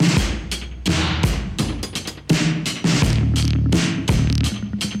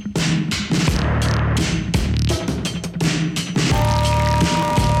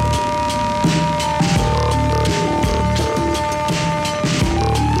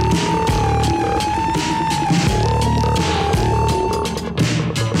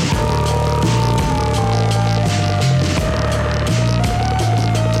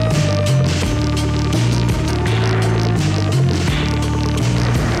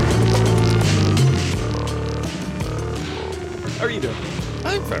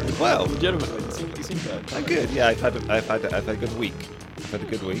very well. Legitimately, you seem good. I'm good. Yeah, I've had a good week. I've had a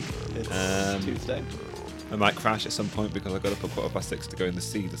good week. It's Tuesday. I might crash at some point because I got up at 6:15 to go in the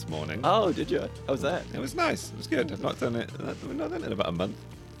sea this morning. Oh, did you? How was that? It was nice. It was good. I've not done it. I've not done it in about a month.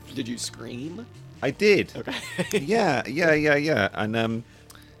 Did you scream? I did. Okay. Yeah. And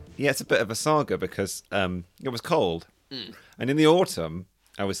yeah, it's a bit of a saga because it was cold, and in the autumn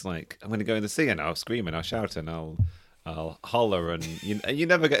I was like, I'm going to go in the sea and I'll scream and I'll shout and I'll holler and you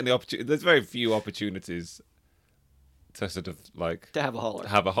never get any opportunity. There's very few opportunities to sort of like To have a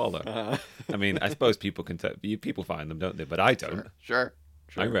holler. I mean, I suppose people can people find them, don't they? But I don't. Sure.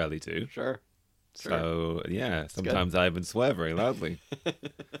 I rarely do. Sure. So yeah, sometimes I even swear very loudly.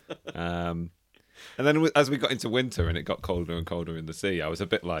 And then as we got into winter and it got colder and colder in the sea, I was a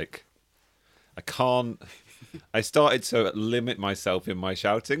bit like, I started to limit myself in my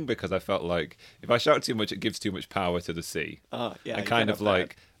shouting because I felt like if I shout too much, it gives too much power to the sea. Yeah. I kind of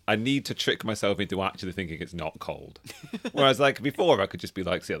like, I need to trick myself into actually thinking it's not cold. Whereas like before I could just be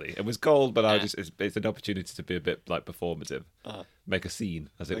like silly. It was cold, but it's an opportunity to be a bit like performative. Make a scene,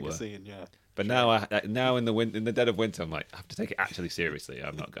 as it were. Make a scene, yeah. But now in the dead of winter, I'm like, I have to take it actually seriously.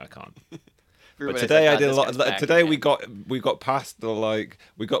 I can't. But today I did a lot. Today we got past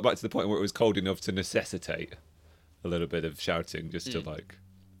we got back to the point where it was cold enough to necessitate a little bit of shouting just to like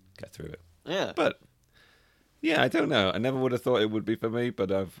get through it. Yeah. But yeah, I don't know. I never would have thought it would be for me,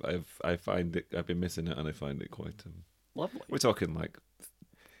 but I find it. I've been missing it, and I find it quite lovely. We're talking like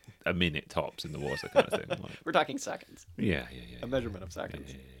a minute tops in the water kind of thing. Like, We're talking seconds. Yeah. A measurement of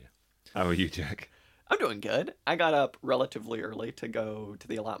seconds. Yeah. How are you, Jack? I'm doing good. I got up relatively early to go to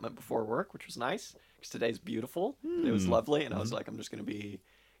the allotment before work, which was nice because today's beautiful. It was lovely, and I was like, I'm just going to be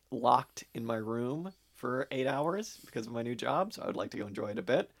locked in my room for 8 hours because of my new job, so I would like to go enjoy it a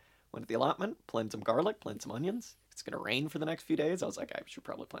bit. Went to the allotment, planted some garlic, planted some onions. It's going to rain for the next few days. I was like, I should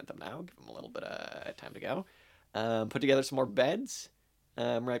probably plant them now, give them a little bit of time to go. Put together some more beds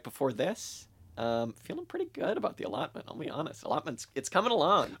right before this. Feeling pretty good about the allotment. I'll be honest. It's coming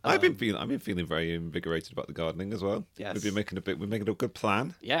along. I've been feeling very invigorated about the gardening as well. Yes. We're making a good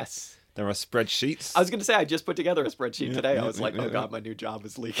plan. Yes. There are spreadsheets. I was going to say, I just put together a spreadsheet today. I was like, oh God, my new job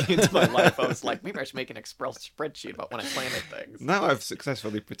is leaking into my life. I was like, maybe I should make an Excel spreadsheet about when I planted things. Now I've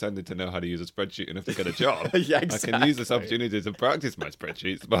successfully pretended to know how to use a spreadsheet enough to get a job. Yeah, exactly. I can use this opportunity to practice my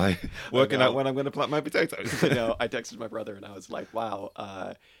spreadsheets by working out when I'm going to plant my potatoes. I texted my brother and I was like, wow,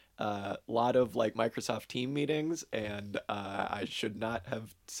 lot of like Microsoft team meetings, and I should not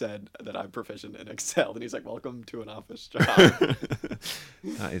have said that I'm proficient in Excel. And he's like, welcome to an office job.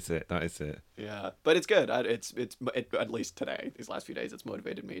 That is it. Yeah, but it's good. It's at least today, these last few days, it's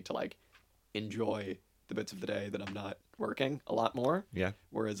motivated me to like enjoy the bits of the day that I'm not working a lot more. Yeah.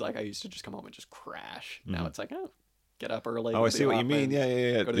 Whereas like I used to just come home and just crash. Now it's like, get up early. Oh, I see what you mean.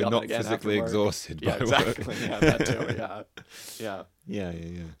 Yeah. You're not physically exhausted by exactly. work. Yeah, that too. Yeah.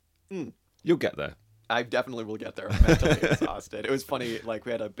 Yeah. You'll get there. I definitely will get there. I'm mentally exhausted. It was funny, like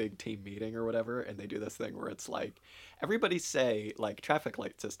we had a big team meeting or whatever, and they do this thing where it's like, everybody say like traffic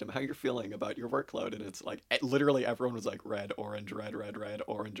light system, how you're feeling about your workload, and it's like literally everyone was like red, orange, red,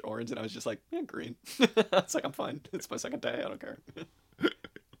 orange, and I was just like, yeah, green. It's like I'm fine. It's my second day. I don't care.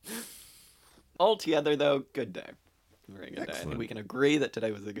 Altogether, though, good day. Very good day. I think we can agree that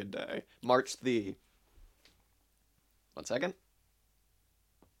today was a good day. March the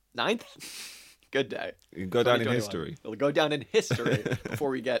 9th. Good day. You go down in history. It'll go down in history before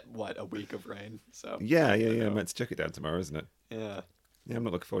we get a week of rain. So yeah. I'm meant to check it down tomorrow, isn't it? Yeah. I'm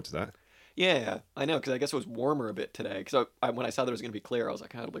not looking forward to that. Yeah, I know, because I guess it was warmer a bit today. Because when I saw that it was going to be clear, I was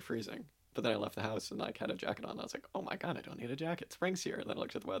like, it'll be freezing. But then I left the house and like had a jacket on. And I was like, oh my God, I don't need a jacket. Spring's here. And then I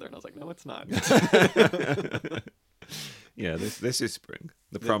looked at the weather and I was like, no, it's not. Yeah, this is spring.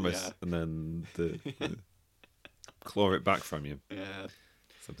 The promise, and then the claw it back from you. Yeah.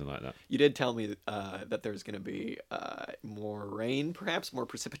 Something like that. You did tell me that there's going to be more rain, perhaps more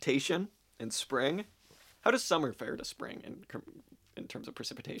precipitation in spring. How does summer fare to spring in terms of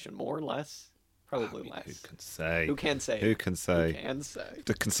precipitation? More or less? Probably less. Who can say? Who can say? Who can say?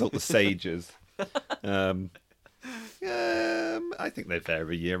 To consult the sages. I think they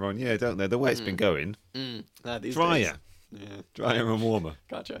vary year on year, don't they? The way it's been going. These drier. days. Yeah. Drier and warmer.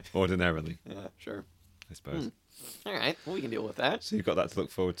 Gotcha. Ordinarily. Yeah, sure. I suppose. All right. Well, we can deal with that. So you've got that to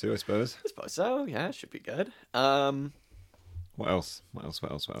look forward to, I suppose. I suppose so. Yeah, it should be good. What else? I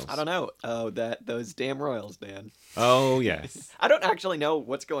don't know. Oh, those damn Royals, Dan. Oh, yes. I don't actually know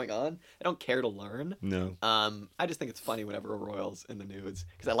what's going on. I don't care to learn. No. I just think it's funny whenever a Royals in the news,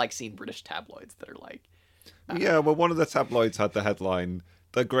 because I like seeing British tabloids that are like, Yeah, well, one of the tabloids had the headline,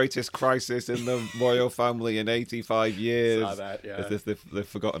 "The greatest crisis in the royal family in 85 years." Saw that, yeah. As if they've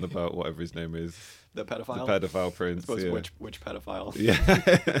forgotten about whatever his name is. The pedophile? The pedophile prince. I suppose Yeah. which pedophile?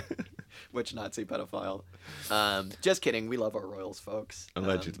 Yeah. Which Nazi pedophile? Just kidding. We love our royals, folks.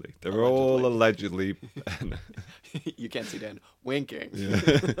 Allegedly. They're all allegedly. You can't see Dan winking.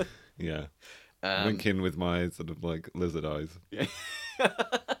 Yeah. Yeah. Um, Winking with my sort of like lizard eyes. Yeah.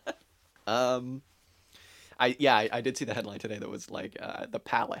 I did see the headline today that was like the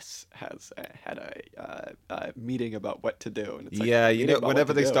palace has had a meeting about what to do, and it's like, Yeah, meeting about what whenever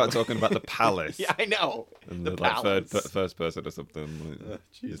to they do. start talking about the palace. Yeah, I know. And The the like palace. first person or something. Like,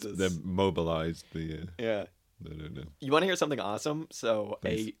 Jesus. they're mobilized. Yeah. I don't know. You want to hear something awesome? So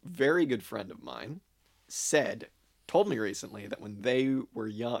Please. a very good friend of mine told me recently that when they were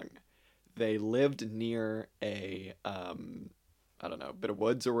young, they lived near a I don't know, bit of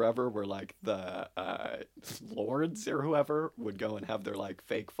woods or wherever, where like the lords or whoever would go and have their like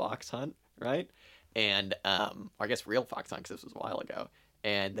fake fox hunt, right? And or I guess real fox hunt, because this was a while ago.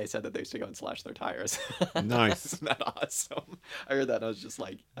 And they said that they used to go and slash their tires. Nice. Isn't that awesome? I heard that and I was just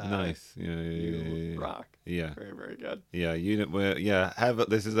like, Nice. Yeah, you yeah. rock. Yeah. Very, very good. Yeah,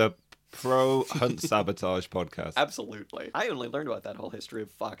 this is a pro hunt sabotage podcast. Absolutely. I only learned about that whole history of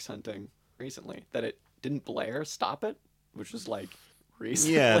fox hunting recently. That it didn't Blair stop it, which was like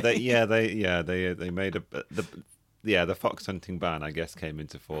recently. They made the fox hunting ban, I guess, came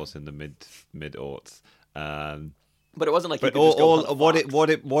into force in the mid aughts. But it wasn't like you But could just go all hunt a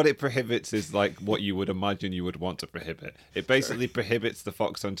fox. what it prohibits is like what you would imagine you would want to prohibit. It basically prohibits the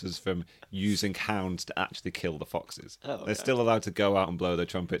fox hunters from using hounds to actually kill the foxes. Oh, okay. They're still allowed to go out and blow their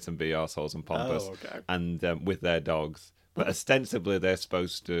trumpets and be arseholes and pompous, Oh, okay. and with their dogs. But ostensibly, they're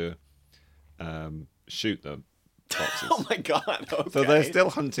supposed to shoot the foxes. Oh my god. Okay. So they're still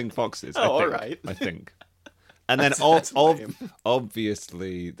hunting foxes. Oh, I think, all right. I think. And then That's lame.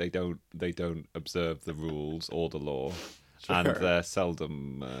 obviously they don't observe the rules or the law, and Sure. they're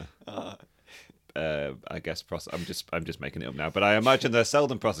seldom. I guess I'm just making it up now, but I imagine they're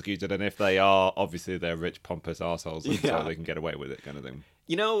seldom prosecuted, and if they are, obviously they're rich pompous arseholes, and Yeah. so they can get away with it, kind of thing.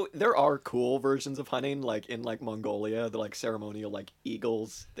 You know, there are cool versions of hunting, like in like Mongolia, the like ceremonial like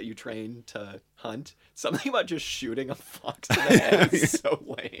eagles that you train to hunt. Something about just shooting a fox in the head is so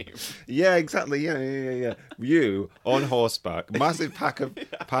lame. Yeah, exactly. Yeah. You on horseback, massive pack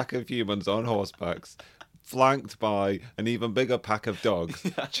of humans on horsebacks, flanked by an even bigger pack of dogs,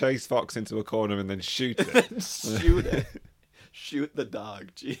 chase fox into a corner and then shoot it. Shoot it. Shoot the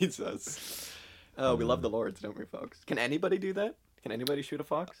dog. Jesus. Oh, we love the lords, don't we, folks? Can anybody do that? Can anybody shoot a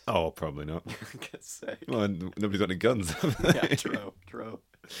fox? Oh, probably not. For God's sake. Well, nobody's got any guns. have Yeah, they? true.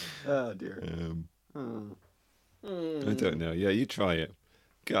 Oh, dear. I don't know. Yeah, you try it.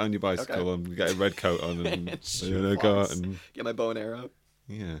 Get on your bicycle Okay. and get a red coat on and, And shoot a go out fox. and Get my bow and arrow.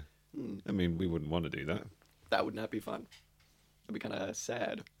 yeah. I mean, we wouldn't want to do that. That would not be fun. It'd be kind of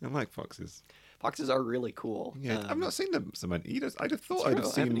sad. I like foxes. Foxes are really cool. Yeah, I've not seen them so many. I'd have thought It's I'd true, have I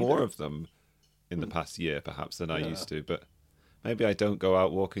seen haven't more either. of them in the past year, perhaps, than I Yeah. used to. But maybe I don't go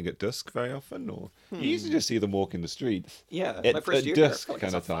out walking at dusk very often, or you usually just see them walking the streets. Yeah, At- my first at year here, I dusk felt like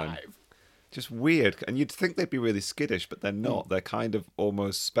kind I of saw time. 5. Just weird, and you'd think they'd be really skittish, but they're not. They're kind of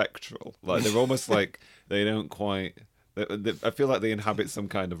almost spectral. Like they're almost like they don't quite. I feel like they inhabit some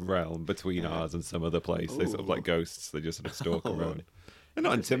kind of realm between ours and some other place. They sort of like ghosts. They just sort of stalk Oh. around. They're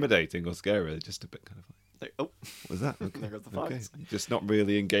not intimidating or scary. They're just a bit kind of like, Like, oh, what was that? Okay. There goes the fox. Okay. Just not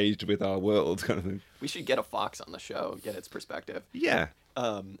really engaged with our world, kind of thing. we should get a fox on the show, get its perspective. Yeah.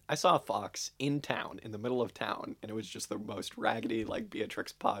 I saw a fox in town, in the middle of town, and it was just the most raggedy, like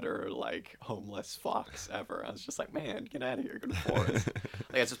Beatrix Potter, like homeless fox ever. I was just like, man, get out of here, go to the forest.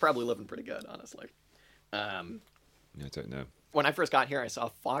 Like, it's just probably living pretty good, honestly. I don't know. When I first got here, I saw a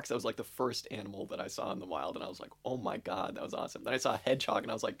fox. That was like the first animal that I saw in the wild, and I was like, "Oh my god, that was awesome!" Then I saw a hedgehog,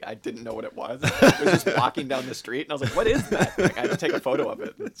 and I was like, I didn't know what it was. It was just walking down the street, and I was like, "What is that?" Like, I had to take a photo of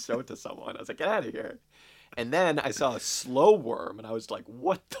it and show it to someone. I was like, "Get out of here!" And then I saw a slow worm, and I was like,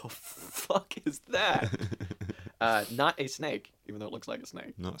 "What the fuck is that?" Not a snake, even though it looks like a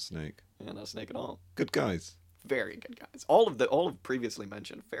snake. Not a snake. Yeah, not a snake at all. Good guys. Very good guys. All of previously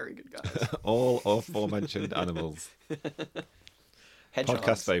mentioned, very good guys. All aforementioned animals. Hedgehogs.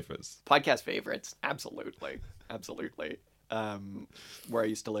 Podcast favorites. Favorites, absolutely. Where I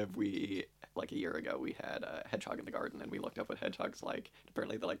used to live, we like a year ago we had a hedgehog in the garden, and we looked up what hedgehogs like.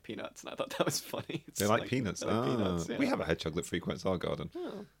 Apparently they like peanuts, and I thought that was funny. It's They like peanuts. They like peanuts, yeah. We have a hedgehog that frequents our garden.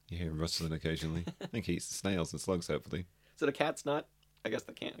 Oh. You hear him rustling occasionally. I think he eats snails and slugs, hopefully. So the cat's not. I guess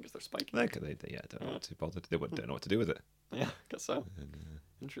they can't. I guess they're spiky. They don't know what to bother. They wouldn't know what to do with it. Yeah, I guess so.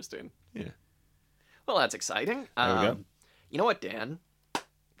 Interesting. Yeah. Well, that's exciting. There we go. You know what, Dan?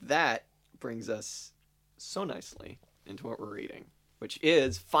 That brings us so nicely into what we're reading, which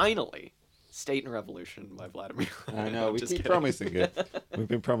is finally State and Revolution by Vladimir. I know, I'm we just keep kidding. promising it. We've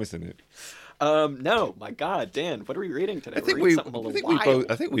been promising it. No, my God, Dan, what are we reading today? I think We're reading something a little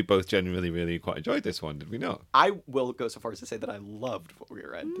wild. I think we both genuinely really quite enjoyed this one, did we not? I will go so far as to say that I loved what we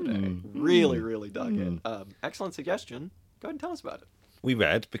read today. Really, really dug it. Excellent suggestion. Go ahead and tell us about it. We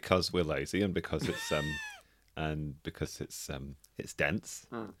read because we're lazy and because it's dense.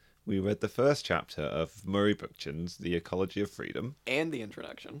 We read the first chapter of Murray Bookchin's The Ecology of Freedom. And the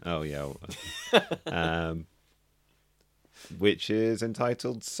introduction. Oh yeah. Which is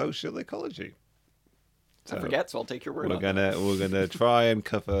entitled Social Ecology. I forget, so I'll take your word We're on that. gonna try and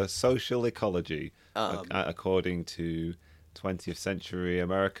cover social ecology according to 20th century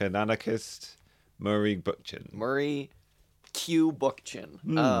American anarchist Murray Bookchin. Murray Q. Bookchin.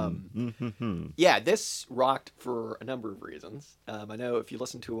 Yeah, this rocked for a number of reasons. I know if you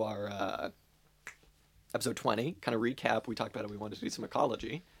listen to our episode 20, kind of recap, we talked about it. We wanted to do some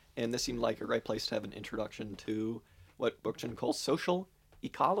ecology, and this seemed like a great place to have an introduction to what Bookchin calls social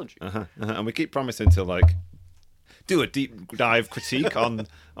ecology. And we keep promising to like do a deep dive critique on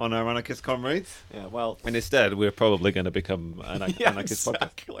our anarchist comrades. Yeah, well, And instead, we're probably going to become an anarchist podcast.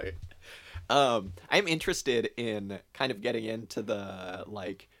 exactly. I'm interested in kind of getting into the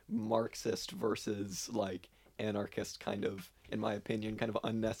like Marxist versus like anarchist kind of, in my opinion, kind of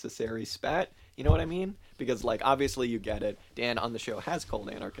unnecessary spat. You know what I mean? Because like obviously you get it. Dan on the show has called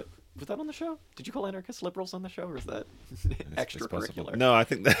anarchist. Was that on the show? Did you call anarchists liberals on the show, or is that It's possible. extracurricular? No, I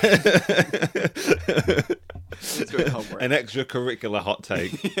think that Let's do it homework. an extracurricular hot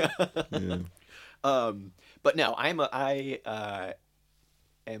take. Yeah. But no, I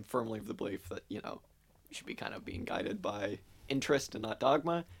am firmly of the belief that you should be kind of being guided by interest and not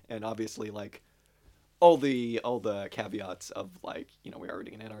dogma, and obviously like all the caveats of like we're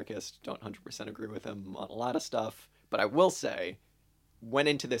already an anarchist, don't 100% agree with him on a lot of stuff, but I will say went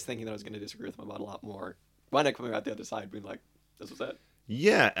into this thinking that I was going to disagree with him about a lot more. Wound up coming out the other side being like, this was it.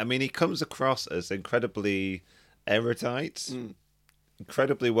 Yeah, I mean, he comes across as incredibly erudite,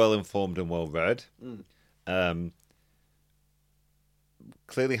 incredibly well-informed and well-read.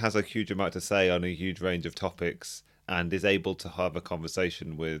 Clearly has a huge amount to say on a huge range of topics and is able to have a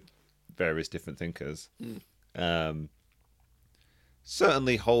conversation with various different thinkers.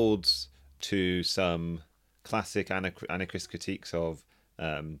 Certainly holds to some classic anarchist critiques of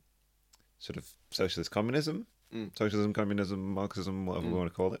sort of socialist communism. Socialism, communism, Marxism, whatever we want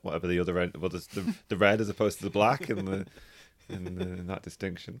to call it, whatever the other end, well, the red as opposed to the black in that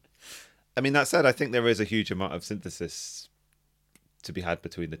distinction. I mean, that said, I think there is a huge amount of synthesis to be had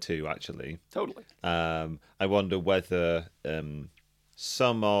between the two, actually. Totally. I wonder whether I mean,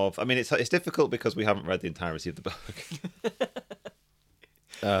 it's difficult because we haven't read the entirety of the book.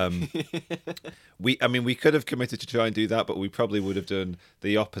 We could have committed to try and do that, but we probably would have done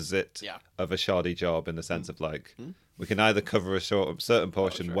the opposite of a shoddy job in the sense of like we can either cover a certain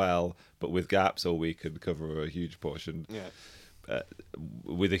portion well, but with gaps, or we could cover a huge portion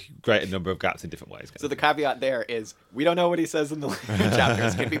with a greater number of gaps in different ways. So the caveat there is we don't know what he says in the later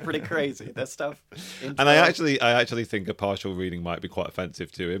chapters. It can be pretty crazy. That stuff. And I actually think a partial reading might be quite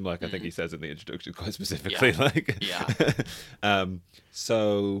offensive to him. Like I think he says in the introduction quite specifically.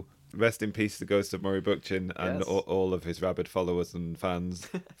 So rest in peace, the ghost of Murray Bookchin and all of his rabid followers and fans,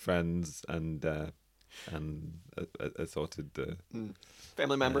 friends, and assorted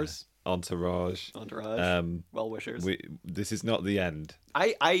family members. Entourage. Well-wishers. This is not the end.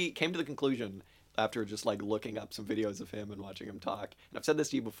 I came to the conclusion after just like looking up some videos of him and watching him talk, and I've said this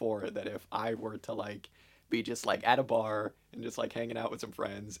to you before, that if I were to like be just like at a bar and just like hanging out with some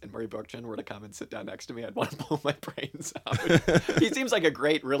friends and Murray Bookchin were to come and sit down next to me, I'd want to blow my brains out. He seems like a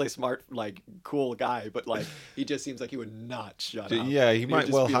great, really smart, like cool guy, but like he just seems like he would not shut up. Yeah, he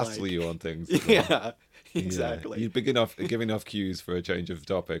might well hassle you on things. Yeah. Exactly. You'd be giving enough cues for a change of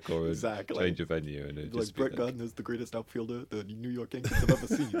topic or a change of venue, and it'd just Brett Gardner is the greatest outfielder the New York Yankees have ever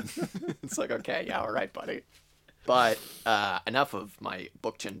seen. It's like, okay, yeah, all right, buddy. But enough of my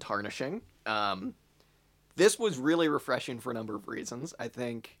Bookchin tarnishing. This was really refreshing for a number of reasons. I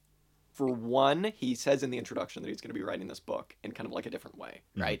think, for one, he says in the introduction that he's going to be writing this book in kind of like a different way,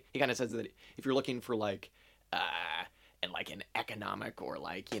 right? He kind of says that if you're looking for like and like an economic or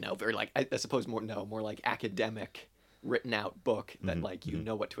like very like I suppose more like academic written out book that like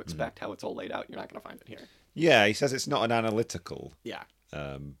know what to expect, how it's all laid out, you're not going to find it here. Yeah, he says it's not an analytical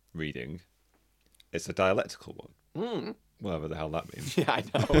reading, it's a dialectical one. Whatever the hell that means. Yeah, I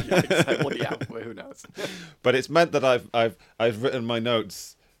know. Yeah, exactly. Well, yeah, who knows? But it's meant that I've written my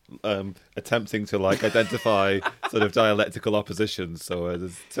notes attempting to like identify sort of dialectical oppositions. So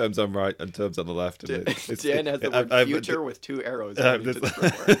there's terms on right and terms on the left. And Dan has the word future with 2 arrows pointing to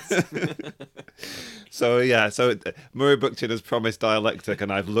different words. So yeah, Murray Bookchin has promised dialectic,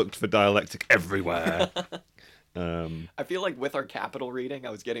 and I've looked for dialectic everywhere. I feel like with our capital reading, I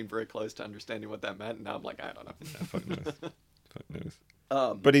was getting very close to understanding what that meant, and now I'm like, I don't know. Yeah, fuck knows. Fuck knows.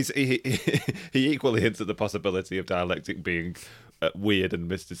 But he equally hints at the possibility of dialectic being weird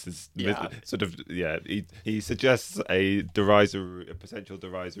and sort of. Yeah, he suggests a potential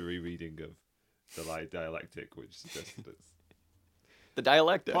derisory reading of the dialectic, which suggests that it's the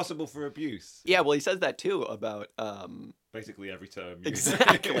dialectic possible for abuse. Yeah, well, he says that too about basically every term.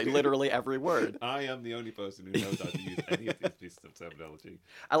 Exactly, literally every word. I am the only person who knows how to use any of these pieces of terminology.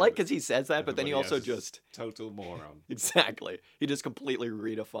 I like because he says that, but then he also just total moron. Exactly, he just completely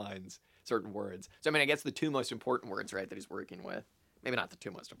redefines certain words. So I mean, I guess the 2 most important words, right, that he's working with. Maybe not the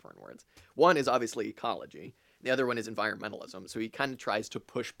 2 most important words. One is obviously ecology. The other one is environmentalism. So he kind of tries to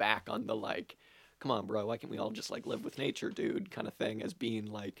push back on the like, come on, bro, why can't we all just like live with nature, dude, kind of thing, as being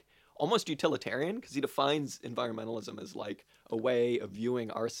like almost utilitarian, because he defines environmentalism as like a way of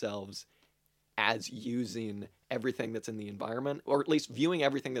viewing ourselves as using everything that's in the environment, or at least viewing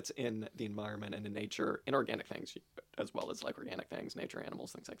everything that's in the environment and in nature, inorganic things as well as like organic things, nature,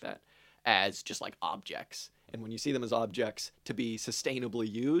 animals, things like that, as just like objects. And when you see them as objects to be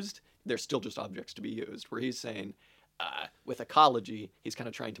sustainably used, they're still just objects to be used. Where he's saying, with ecology, he's kind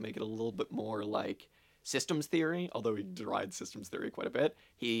of trying to make it a little bit more like systems theory, although he derides systems theory quite a bit.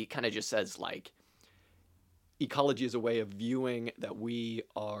 He kind of just says like, ecology is a way of viewing that we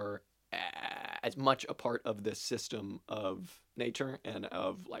are as much a part of this system of nature and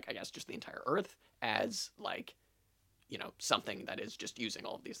of like, I guess, just the entire earth as like, you know, something that is just using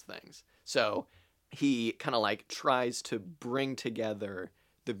all of these things. So he kind of like tries to bring together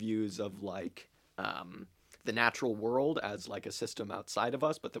the views of like the natural world as like a system outside of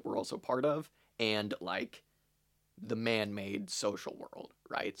us, but that we're also part of, and like the man-made social world,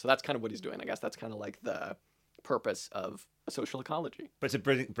 right? So that's kind of what he's doing. I guess that's kind of like the purpose of a social ecology. But to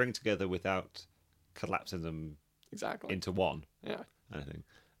bring together without collapsing them exactly into one. Yeah. I think.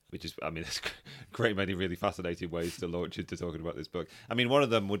 Which is, I mean, there's great many really fascinating ways to launch into talking about this book. I mean, one of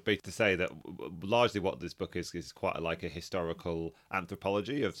them would be to say that largely what this book is quite like a historical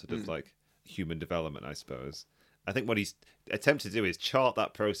anthropology of sort of like human development, I suppose. I think what he's attempted to do is chart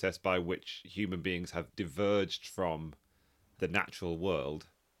that process by which human beings have diverged from the natural world,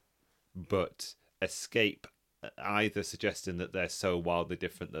 but escape either suggesting that they're so wildly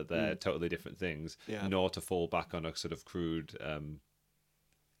different that they're totally different things, nor to fall back on a sort of crude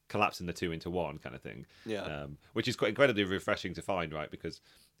collapsing the 2 into one kind of thing. Which is quite incredibly refreshing to find, right? Because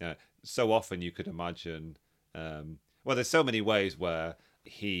so often you could imagine, well, there's so many ways where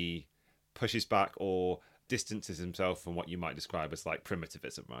he pushes back or distances himself from what you might describe as like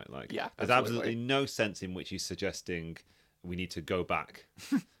primitivism, right? Like, there's absolutely no sense in which he's suggesting we need to go back.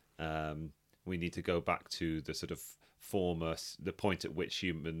 We need to go back to the sort of the point at which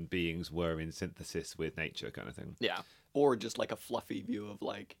human beings were in synthesis with nature, kind of thing. Yeah. Or just like a fluffy view of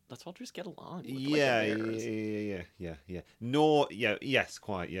like, let's all just get along. With Yeah. Yes,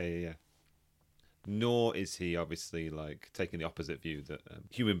 quite. Yeah. Nor is he obviously like taking the opposite view that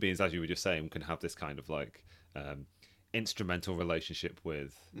human beings, as you were just saying, can have this kind of like instrumental relationship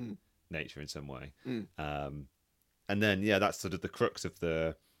with nature in some way. And then, that's sort of the crux of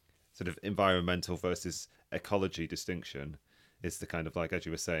the sort of environmental versus ecology distinction is the kind of like, as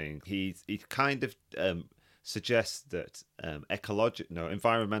you were saying, he kind of suggests that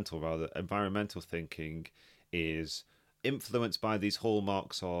environmental thinking is influenced by these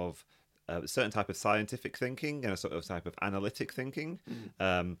hallmarks of a certain type of scientific thinking and a sort of type of analytic thinking,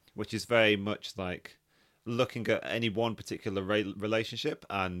 which is very much like looking at any one particular relationship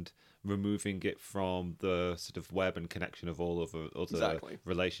and removing it from the sort of web and connection of all of the other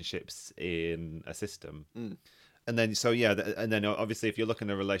relationships in a system. And then, and then obviously, if you're looking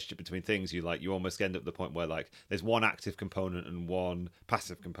at a relationship between things, you almost end up at the point where like there's one active component and one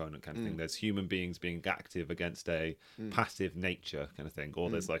passive component kind of thing. There's human beings being active against a passive nature kind of thing, or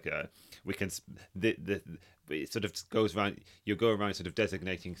there's like it sort of goes around. You go around sort of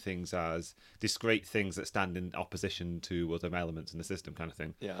designating things as discrete things that stand in opposition to other elements in the system, kind of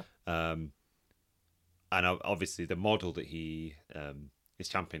thing. And obviously, the model that he is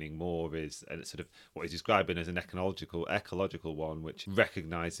championing more is sort of what he's describing as an ecological one, which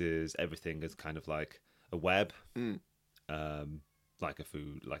recognizes everything as kind of like a web, like a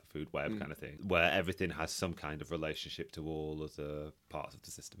food web kind of thing, where everything has some kind of relationship to all other parts of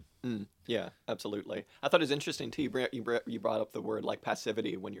the system. Yeah, absolutely. I thought it was interesting too. You brought up the word like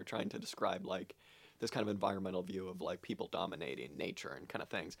passivity when you're trying to describe like this kind of environmental view of like people dominating nature and kind of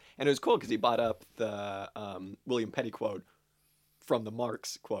things. And it was cool because he brought up the William Petty quote from the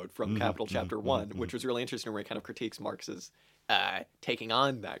Marx quote from Capital Chapter 1, which was really interesting, where he kind of critiques Marx's taking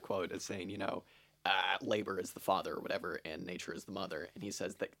on that quote as saying, labor is the father or whatever, and nature is the mother. And he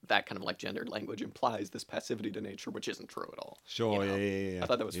says that kind of like gendered language implies this passivity to nature, which isn't true at all. Sure, yeah. I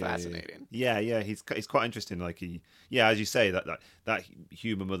thought that was fascinating. Yeah. He's quite interesting. Like as you say, that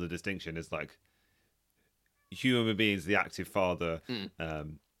human mother distinction is like human beings, the active father,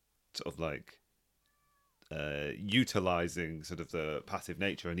 sort of like utilizing sort of the passive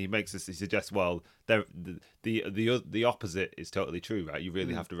nature, and he suggests, well, the opposite is totally true, right? You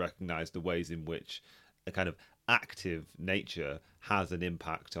really have to recognize the ways in which a kind of active nature has an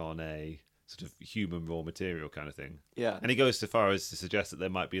impact on a sort of human raw material kind of thing. Yeah. And he goes so far as to suggest that there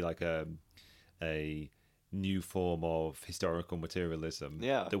might be like a new form of historical materialism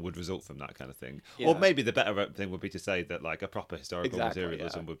that would result from that kind of thing. Yeah. Or maybe the better thing would be to say that like a proper historical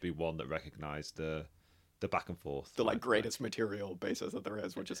materialism would be one that recognized the back and forth, the like greatest material basis that there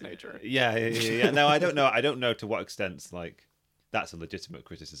is, which is nature. Yeah. No, I don't know to what extent like that's a legitimate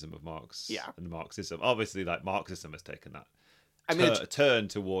criticism of Marx and Marxism. Obviously, like Marxism has taken that turn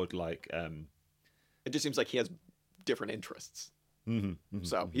toward like it just seems like he has different interests.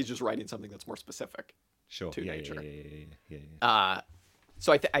 So he's just writing something that's more specific to nature. Yeah.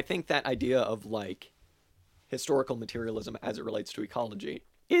 So I think that idea of like historical materialism as it relates to ecology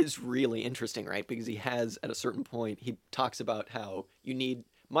is really interesting, right? Because he has, at a certain point, he talks about how you need,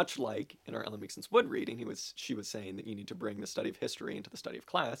 much like in our Ellen Meakson's Wood reading, she was saying that you need to bring the study of history into the study of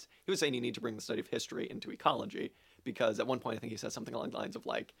class. He was saying you need to bring the study of history into ecology, because at one point I think he says something along the lines of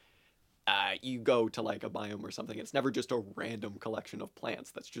like, you go to like a biome or something, it's never just a random collection of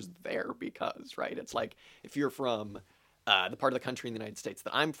plants that's just there because, right? It's like if you're from the part of the country in the United States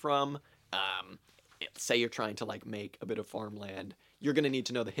that I'm from, say you're trying to like make a bit of farmland, you're going to need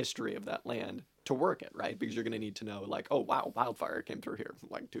to know the history of that land to work it, right? Because you're going to need to know like, oh wow, wildfire came through here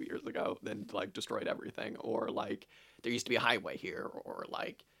like 2 years ago, then like destroyed everything, or like there used to be a highway here, or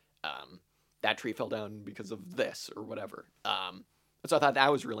like that tree fell down because of this or whatever. So I thought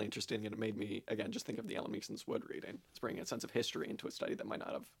that was really interesting, and it made me again just think of the Ellen Meakson's Wood reading. It's bringing a sense of history into a study that might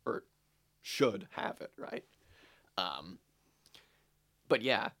not have or should have it, right? But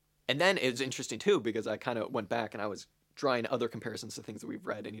yeah. And then it's interesting too, because I kind of went back and I was drawing other comparisons to things that we've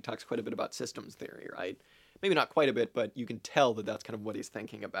read, and he talks quite a bit about systems theory, right? Maybe not quite a bit, but you can tell that that's kind of what he's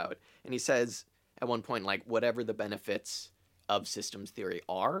thinking about. And he says at one point, like, whatever the benefits of systems theory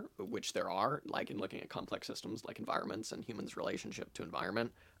are, which there are, like in looking at complex systems like environments and humans' relationship to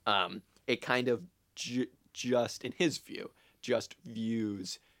environment, it kind of just, in his view, just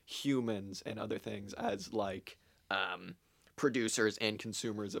views humans and other things as like producers and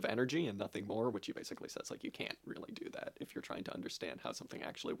consumers of energy and nothing more, which he basically says like you can't really do that if you're trying to understand how something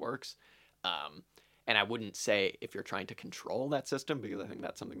actually works. And I wouldn't say if you're trying to control that system, because I think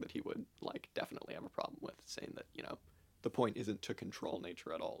that's something that he would like definitely have a problem with, saying that, the point isn't to control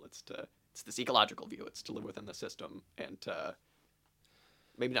nature at all. It's this ecological view. It's to live within the system and to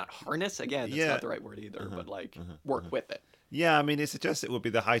maybe not harness, again, that's not the right word either, but like work with it. Yeah, I mean, it suggests it would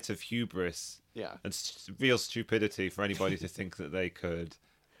be the height of hubris and real stupidity for anybody to think that they could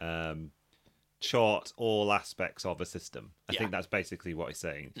chart all aspects of a system. I think that's basically what he's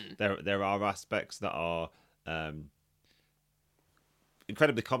saying. There are aspects that are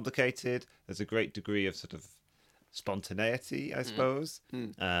incredibly complicated. There's a great degree of sort of spontaneity, I suppose.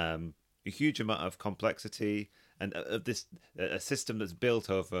 A huge amount of complexity, and of this a system that's built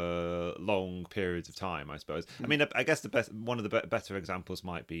over long periods of time, I suppose. I mean, I guess one of the better examples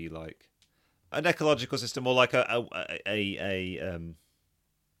might be like an ecological system, or like a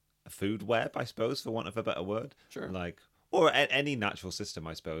food web, I suppose, for want of a better word. Sure. Like, or any natural system,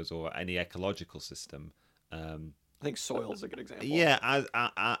 I suppose, or any ecological system. I think soil is a good example. Yeah,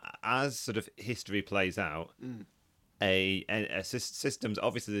 as sort of history plays out. Systems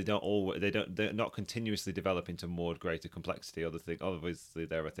obviously they're not continuously develop into more greater complexity. Obviously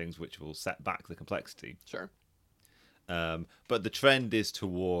there are things which will set back the complexity. Sure. But the trend is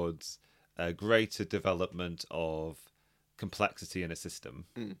towards a greater development of complexity in a system,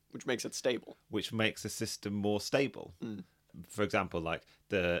 which makes it stable. Which makes a system more stable. For example, like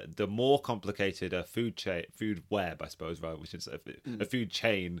the more complicated a food web, I suppose, right, which is a food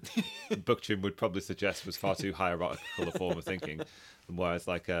chain, Bookchin would probably suggest was far too hierarchical a form of thinking. Whereas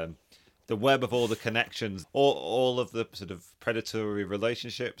like the web of all the connections, all of the sort of predatory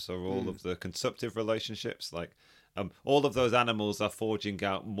relationships, or all of the consumptive relationships, like all of those animals are forging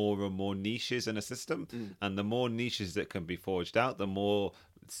out more and more niches in a system, and the more niches that can be forged out, the more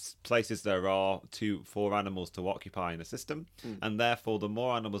places there are for animals to occupy in a system, and therefore the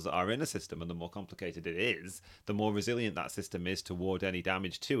more animals that are in a system and the more complicated it is, the more resilient that system is toward any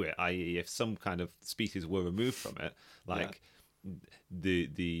damage to it, i.e. if some kind of species were removed from it, like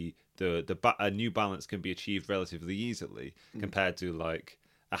a new balance can be achieved relatively easily compared to like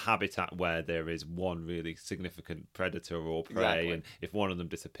a habitat where there is one really significant predator or prey, and if one of them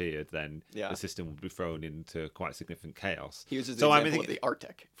disappeared, then the system would be thrown into quite significant chaos. He uses the example of the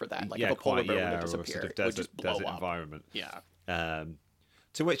Arctic for that. Like if a polar bear were to disappear, or sort of it would just blow desert up. environment. Yeah.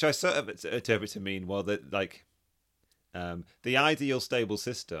 To which I sort of interpret to mean, well, that like the ideal stable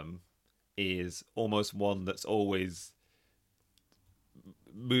system is almost one that's always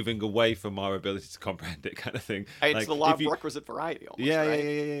moving away from our ability to comprehend it, kind of thing. It's like, the law of requisite variety, almost, right?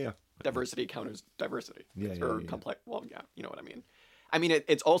 Yeah. Diversity counters diversity. Yeah. Complex. Well, yeah, you know what I mean. I mean,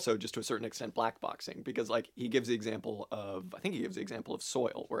 it's also, just to a certain extent, black boxing, because like he gives the example of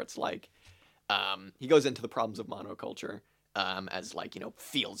soil, where it's like he goes into the problems of monoculture as like, you know,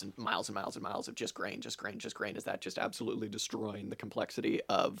 fields and miles of just grain. Is that just absolutely destroying the complexity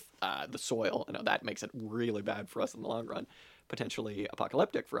of the soil? I know that makes it really bad for us in the long run, potentially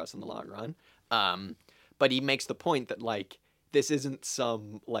apocalyptic for us in the long run. But he makes the point that like this isn't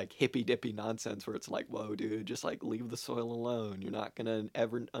some like hippy dippy nonsense where it's like, whoa, dude, just like leave the soil alone. You're not gonna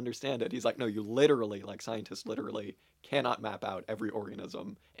ever understand it. He's like, no, you literally, like scientists literally cannot map out every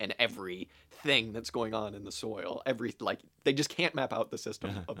organism and every thing that's going on in the soil. They just can't map out the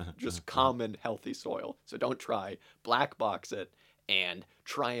system of just common healthy soil. So don't try, black box it and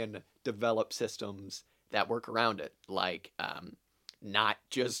try and develop systems that work around it, like not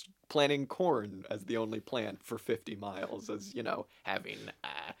just planting corn as the only plant for 50 miles, as, you know, having,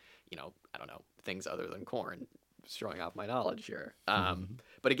 you know, I don't know, things other than corn, showing off my knowledge here.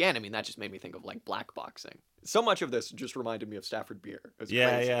 But again, I mean, that just made me think of like black boxing. So much of this just reminded me of Stafford Beer.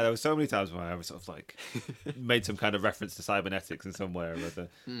 Yeah, there were so many times when I was sort of like made some kind of reference to cybernetics in some way or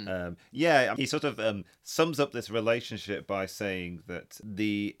other. He sort of sums up this relationship by saying that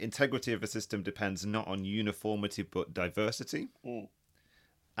the integrity of a system depends not on uniformity but diversity.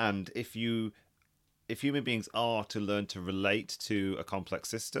 And if human beings are to learn to relate to a complex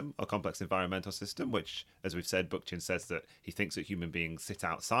system, a complex environmental system, which, as we've said, Bookchin says that he thinks that human beings sit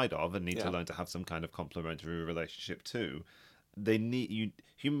outside of and need to learn to have some kind of complementary relationship too,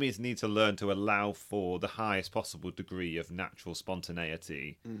 human beings need to learn to allow for the highest possible degree of natural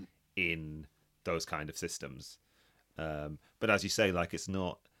spontaneity in those kind of systems. But as you say, like he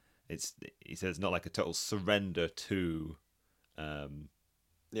says it's not like a total surrender to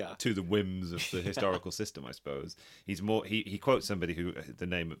to the whims of the historical system, I suppose. He's more. He quotes somebody who the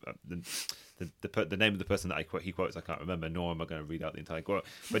name of the name of the person that he quotes I can't remember, nor am I going to read out the entire quote.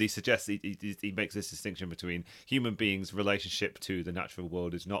 But he suggests he makes this distinction between human beings' relationship to the natural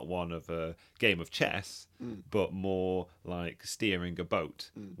world is not one of a game of chess, but more like steering a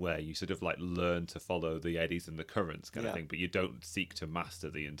boat, where you sort of like learn to follow the eddies and the currents kind of thing, but you don't seek to master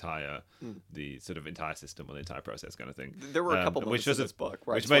the entire system or the entire process kind of thing. There were a couple moments in this book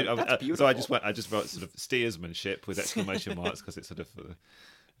where so I just wrote sort of steersmanship with exclamation marks because it's sort of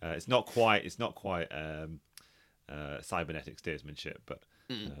it's not quite cybernetic steersmanship, but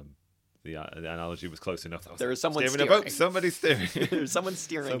the analogy was close enough. There is someone steering a boat. Somebody's steering. There's someone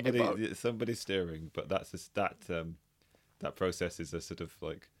steering a boat. Somebody's steering, but that's that process is a sort of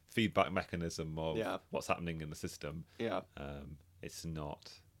like feedback mechanism of what's happening in the system. It's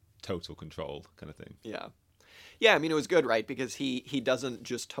not total control kind of thing. Yeah, I mean, it was good, right? Because he doesn't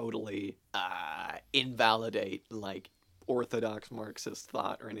just totally invalidate like orthodox Marxist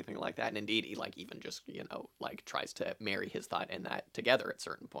thought or anything like that. And indeed, he like even just, you know, like tries to marry his thought and that together at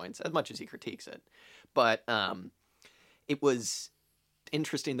certain points, as much as he critiques it. But it was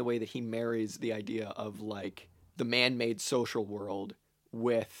interesting the way that he marries the idea of like the man-made social world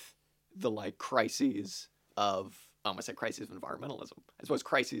with the like crises of I said crises of environmentalism. I suppose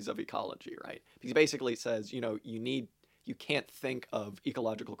crises of ecology, right? Because he basically says, you know, you can't think of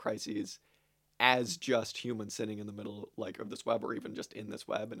ecological crises as just humans sitting in the middle like of this web, or even just in this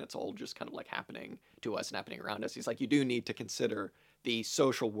web, and it's all just kind of like happening to us and happening around us. He's like, you do need to consider the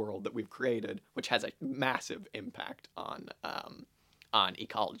social world that we've created, which has a massive impact on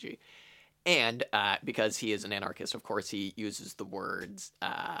ecology. And because he is an anarchist, of course, he uses the words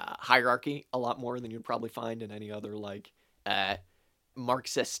hierarchy a lot more than you'd probably find in any other like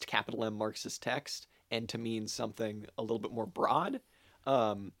Marxist, capital M Marxist text, and to mean something a little bit more broad.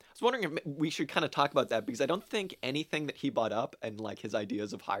 I was wondering if we should kind of talk about that because I don't think anything that he brought up and like his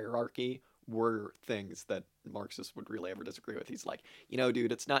ideas of hierarchy were things that Marxists would really ever disagree with. He's like,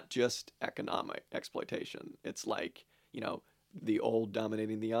 dude, it's not just economic exploitation. It's like, the old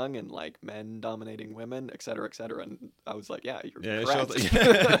dominating the young and like men dominating women, et cetera, et cetera. And I was like, yeah, you're correct. Sure.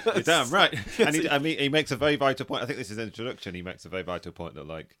 You're damn right. And he makes a very vital point. I think this is an introduction. He makes a very vital point that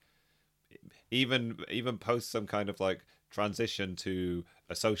like even post some kind of like transition to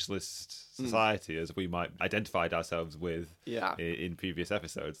a socialist society as we might identified ourselves with in previous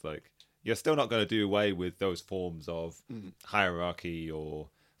episodes, like you're still not going to do away with those forms of hierarchy or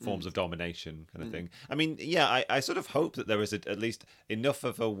forms of domination kind of thing. I mean, yeah, I sort of hope that there is at least enough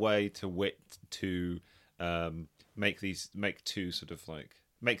of a way to make these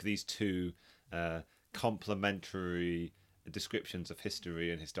two complementary descriptions of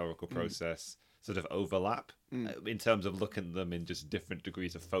history and historical process sort of overlap in terms of looking at them in just different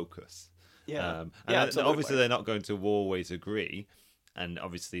degrees of focus. Obviously they're not going to always agree, and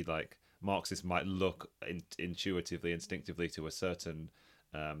obviously like Marxists might look intuitively, instinctively to a certain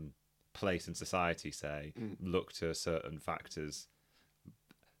place in society, say, look to certain factors.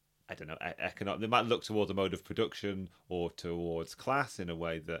 I don't know, economic. They might look towards a mode of production or towards class in a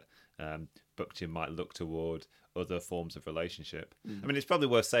way that Bookchin might look toward other forms of relationship. I mean, it's probably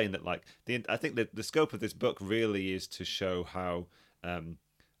worth saying that, like, I think that the scope of this book really is to show how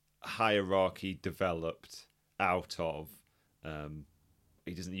hierarchy developed out of.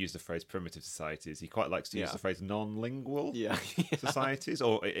 He doesn't use the phrase primitive societies. He quite likes to use the phrase non-lingual societies.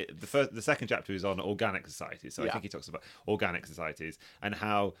 Or the second chapter is on organic societies. So I think he talks about organic societies and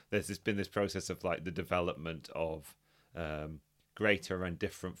how there's been this process of like the development of greater and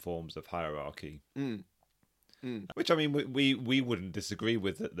different forms of hierarchy. Which, I mean, we wouldn't disagree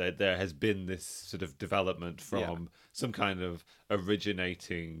with that there has been this sort of development from some kind of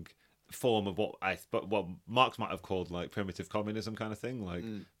originating form of what Marx might have called like primitive communism kind of thing, like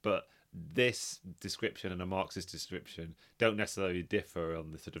but this description and a Marxist description don't necessarily differ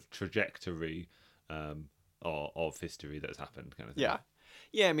on the sort of trajectory of history that has happened kind of thing.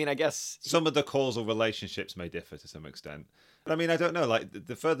 Yeah, I mean, I guess some of the causal relationships may differ to some extent. But I mean, I don't know, like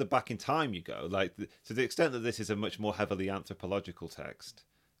the further back in time you go, like to the extent that this is a much more heavily anthropological text,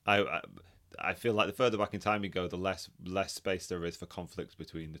 I feel like the further back in time you go, the less space there is for conflict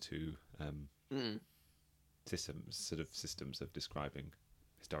between the two systems of describing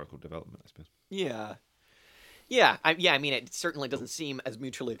historical development, I suppose. I mean, it certainly doesn't seem as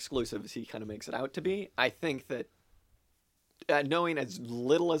mutually exclusive as he kind of makes it out to be. I think that knowing as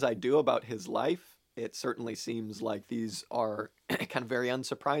little as I do about his life, it certainly seems like these are kind of very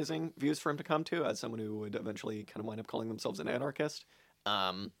unsurprising views for him to come to as someone who would eventually kind of wind up calling themselves an anarchist.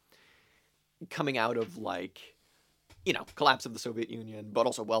 Coming out of like, collapse of the Soviet Union, but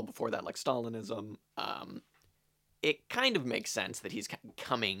also well before that, like Stalinism, it kind of makes sense that he's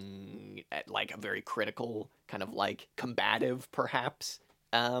coming at like a very critical kind of like combative, perhaps,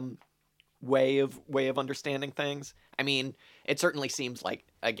 way of understanding things. I mean, it certainly seems like,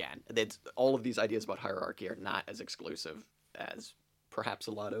 again, that all of these ideas about hierarchy are not as exclusive as perhaps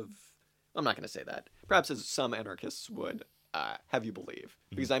a lot of, I'm not going to say that, perhaps as some anarchists would have you believe.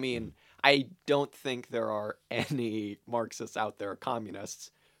 Because, I mean, I don't think there are any Marxists out there,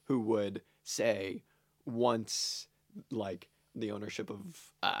 communists, who would say once, like, the ownership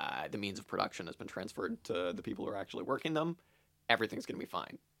of the means of production has been transferred to the people who are actually working them, everything's going to be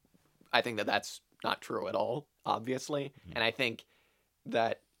fine. I think that that's not true at all, obviously. And I think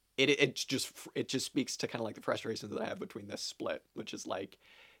that it just speaks to kind of like the frustrations that I have between this split, which is like,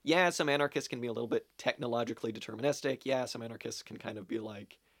 yeah, some anarchists can be a little bit technologically deterministic. Yeah, some anarchists can kind of be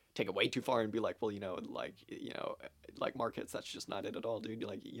like, take it way too far and be like, well, like markets, that's just not it at all, dude.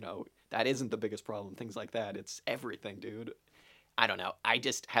 Like, that isn't the biggest problem. Things like that. It's everything, dude. I don't know. I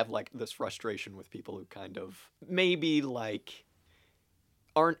just have like this frustration with people who kind of maybe like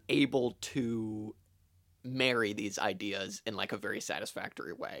aren't able to marry these ideas in like a very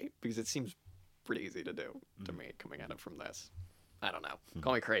satisfactory way, because it seems pretty easy to do to me coming at it from this. I don't know.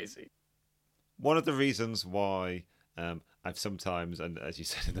 Call me crazy. One of the reasons why I've sometimes, and as you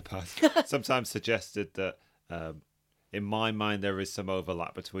said in the past, sometimes suggested that in my mind there is some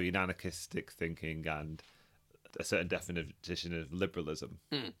overlap between anarchistic thinking and a certain definition of liberalism.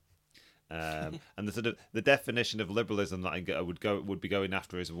 And the sort of the definition of liberalism that I would be going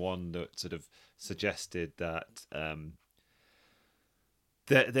after is one that sort of suggested that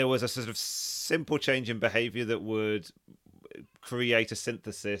there was a sort of simple change in behaviour that would create a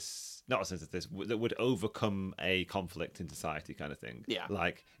synthesis, not a synthesis, that would overcome a conflict in society, kind of thing. Yeah.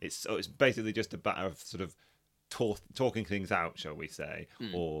 Like it's basically just a matter of sort of talking things out, shall we say,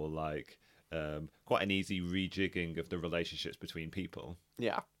 or like quite an easy rejigging of the relationships between people.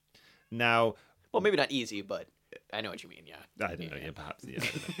 Yeah. Now, Well, maybe not easy, but I know what you mean. Yeah. I don't know. Yeah, perhaps. Yeah.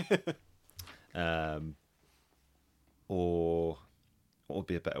 I don't know. Or what would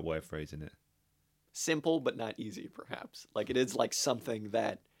be a better way of phrasing it? Simple, but not easy, perhaps. Like it is like something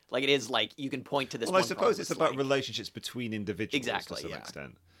that, like it is like you can point to this. Well, I one suppose problem it's as, about like, relationships between individuals Exactly, to some yeah.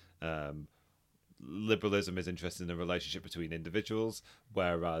 extent. Liberalism is interested in the relationship between individuals,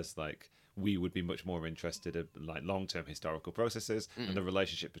 whereas like we would be much more interested in like long-term historical processes and the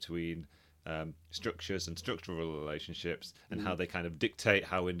relationship between structures and structural relationships and how they kind of dictate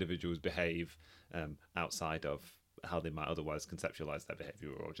how individuals behave outside of how they might otherwise conceptualize their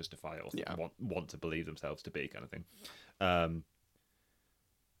behavior or justify or Yeah. want to believe themselves to be, kind of thing.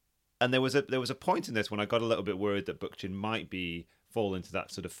 And there was a point in this when I got a little bit worried that Bookchin might fall into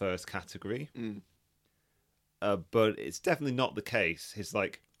that sort of first category, but it's definitely not the case.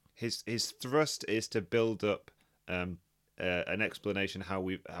 His thrust is to build up an explanation how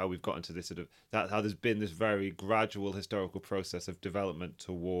we've gotten to this sort of how there's been this very gradual historical process of development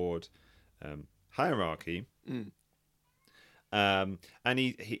toward hierarchy. And he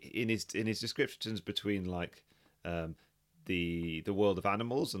in his descriptions between like the world of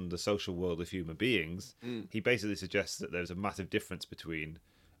animals and the social world of human beings, he basically suggests that there's a massive difference between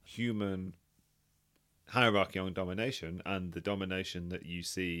human hierarchy on domination and the domination that you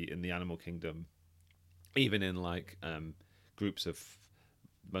see in the animal kingdom, even in like groups of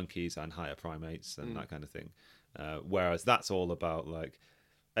monkeys and higher primates and that kind of thing. Whereas that's all about like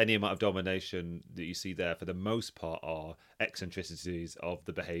any amount of domination that you see there, for the most part, are eccentricities of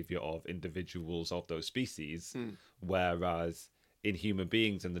the behavior of individuals of those species. Whereas in human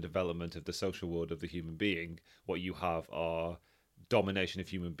beings and the development of the social world of the human being, what you have are domination of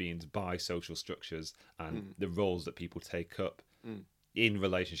human beings by social structures, and the roles that people take up in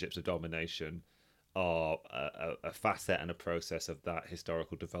relationships of domination are a facet and a process of that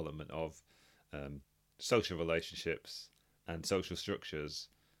historical development of social relationships and social structures,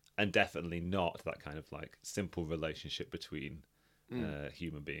 and definitely not that kind of like simple relationship between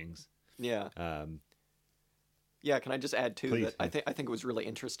human beings. Yeah. Yeah, can I just add too Please, that I think it was really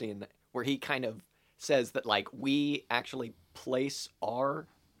interesting where he kind of says that like we actually place our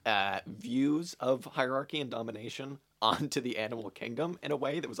views of hierarchy and domination onto the animal kingdom in a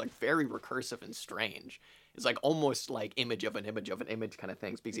way that was like very recursive and strange. It's like almost like image of an image of an image kind of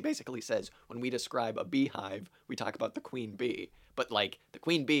things, because he basically says when we describe a beehive, we talk about the queen bee, but like the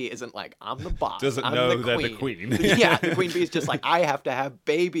queen bee isn't like I'm the boss, Doesn't I'm know the they're queen. the queen. Yeah, the queen bee is just like I have to have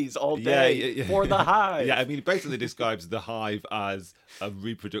babies all day for the hive. Yeah, I mean, it basically describes the hive as a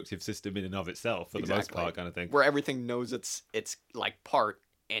reproductive system in and of itself, for the most part, kind of thing. Where everything knows its like part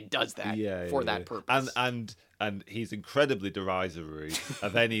and does that for that purpose. And he's incredibly derisory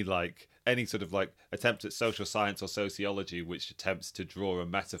of any sort of like attempt at social science or sociology which attempts to draw a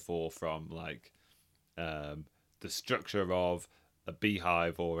metaphor from like the structure of a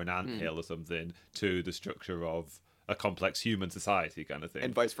beehive or an anthill or something to the structure of a complex human society, kind of thing.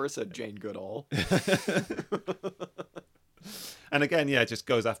 And vice versa, Jane Goodall. And again, yeah, it just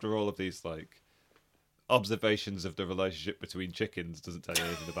goes after all of these like observations of the relationship between chickens, doesn't tell you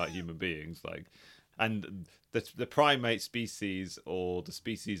anything about human beings, like, and the primate species or the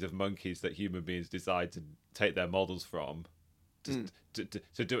species of monkeys that human beings decide to take their models from,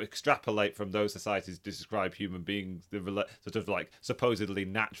 to extrapolate from those societies to describe human beings, sort of like supposedly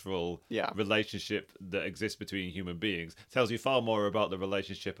natural relationship that exists between human beings, tells you far more about the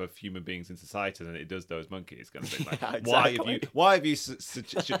relationship of human beings in society than it does those monkeys, kind of thing. Like, exactly. why have you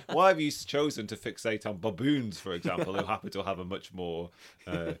chosen to fixate on baboons, for example, who happen to have a much more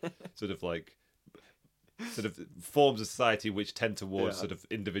sort of forms of society which tend towards sort of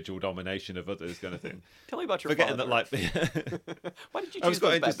individual domination of others, kind of thing. Tell me about your Forgetting father. that, like, Why did you choose I was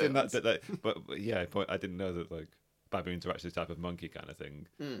quite those interested in baboons? that, but yeah, I didn't know that like baboons are actually a type of monkey, kind of thing,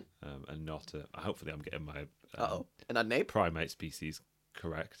 and not. Hopefully, I'm getting my And an ape? primate species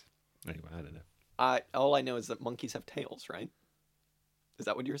correct. Anyway, I don't know. All I know is that monkeys have tails, right? Is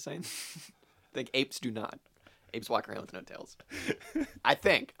that what you were saying? I think apes do not. Apes walk around with no tails. I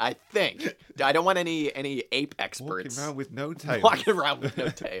think. I don't want any ape experts Walking around with no tails. walking around with no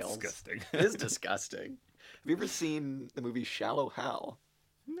tails. Disgusting. It is disgusting. Have you ever seen the movie Shallow Hal?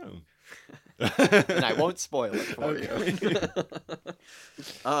 No. And I won't spoil it for you.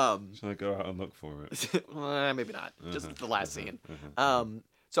 Shall I go out and look for it? Maybe not. Just the last scene.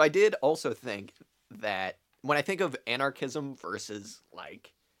 So I did also think that when I think of anarchism versus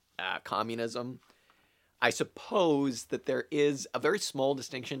like communism, I suppose that there is a very small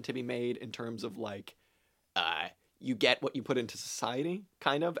distinction to be made in terms of like you get what you put into society,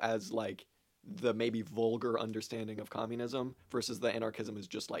 kind of, as like the maybe vulgar understanding of communism, versus the anarchism is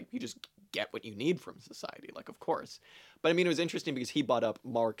just like you just get what you need from society, like, of course. But I mean, it was interesting because he brought up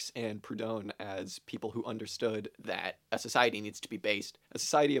Marx and Proudhon as people who understood that a society needs to be based, a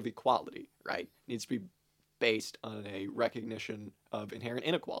society of equality, right, needs to be based on a recognition of inherent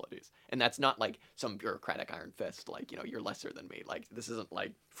inequalities. And that's not like some bureaucratic iron fist, like, you're lesser than me. Like, this isn't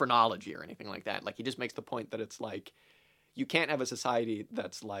like phrenology or anything like that. Like, he just makes the point that it's like, you can't have a society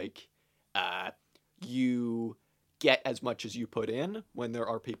that's like, you get as much as you put in when there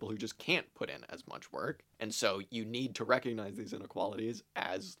are people who just can't put in as much work. And so you need to recognize these inequalities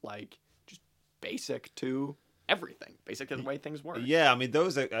as like just basic to everything, basic to the way things work. Yeah, I mean,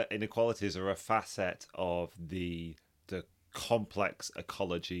 those inequalities are a facet of the complex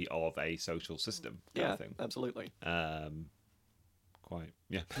ecology of a social system. Yeah, of thing. Absolutely. Quite.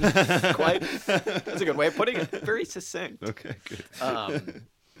 Yeah. Quite. That's a good way of putting it. Very succinct. Okay, good.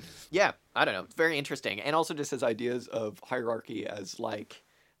 Yeah, I don't know. It's very interesting. And also just his ideas of hierarchy as like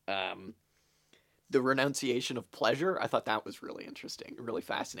the renunciation of pleasure. I thought that was really interesting, really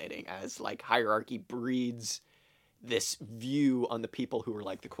fascinating, as like hierarchy breeds this view on the people who are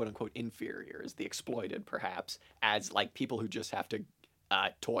like the quote unquote inferiors, the exploited perhaps, as like people who just have to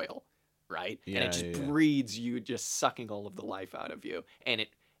toil, right? Yeah, and it just breeds you just sucking all of the life out of you. And it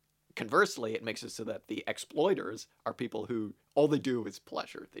conversely, it makes it so that the exploiters are people who all they do is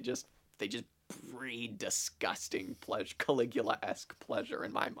pleasure. They just breed disgusting pleasure, Caligula-esque pleasure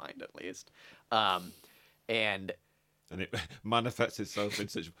in my mind, at least. And it manifests itself in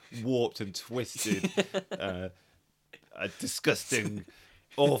such warped and twisted, disgusting,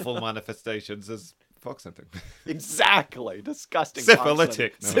 awful manifestations as fox hunting. Exactly, disgusting.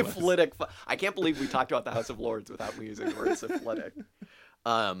 Syphilitic. Syphilitic. I can't believe we talked about the House of Lords without me using the word syphilitic.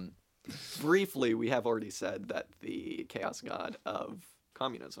 Briefly, we have already said that the chaos god of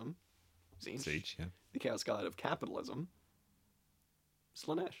communism, Tzeentch, yeah. The chaos god of capitalism,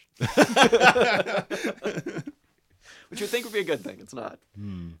 Slaanesh. Which you would think would be a good thing. It's not.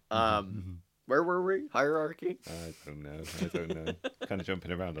 Where were we? Hierarchy? I don't know. Kind of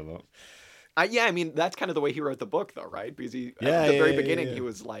jumping around a lot. Yeah, I mean, that's kind of the way he wrote the book, though, right? Because at the very beginning, he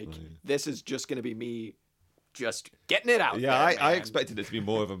was like, this is just going to be me just getting it out. Yeah, there, I expected it to be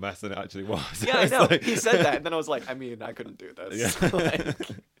more of a mess than it actually was. Yeah, I know. He said that, and then I was like, I mean, I couldn't do this. Yeah.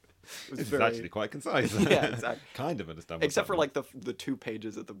 It's actually quite concise. Yeah, exactly. Kind of understand. Except for like the 2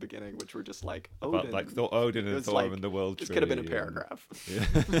 pages at the beginning, which were just like Odin. But, like Odin and Thor and the world tree. This could have been a paragraph. Yeah.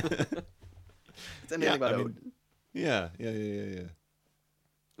 It's anything about Odin. Yeah. Is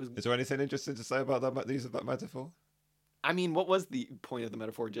there anything interesting to say about that metaphor? I mean, what was the point of the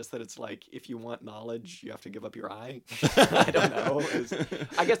metaphor? Just that it's like, if you want knowledge, you have to give up your eye? I don't know.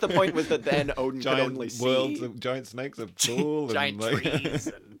 I guess the point was that then Odin could only see... worlds of giant snakes are cool. Giant trees.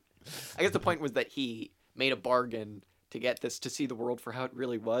 And... I guess the point was that he made a bargain to get this, to see the world for how it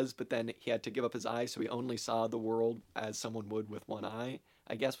really was, but then he had to give up his eye, so he only saw the world as someone would with one eye,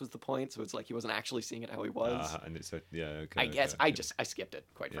 I guess was the point. So it's like he wasn't actually seing it how he was. And it's okay. I guess I skipped it,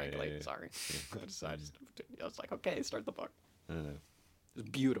 quite frankly. Yeah. Sorry. I was like, okay, start the book. I don't know. It was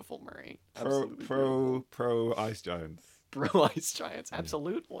beautiful, Murray. Absolutely pro ice giants. Pro ice giants,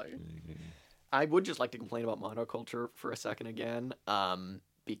 absolutely. I would just like to complain about monoculture for a second again,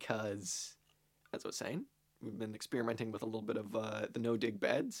 because, as I was saying, we've been experimenting with a little bit of the no-dig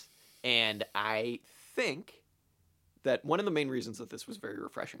beds, and I think that one of the main reasons that this was very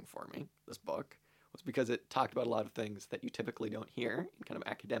refreshing for me, this book, was because it talked about a lot of things that you typically don't hear in kind of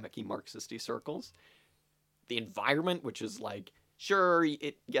academic-y Marxist-y circles. The environment, which is like, sure,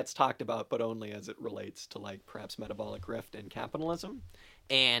 it gets talked about, but only as it relates to like perhaps metabolic rift and capitalism,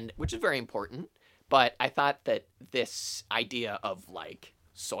 and which is very important. But I thought that this idea of like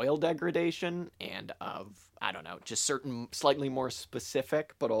soil degradation and of, I don't know, just certain slightly more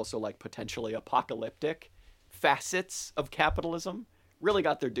specific, but also like potentially apocalyptic facets of capitalism really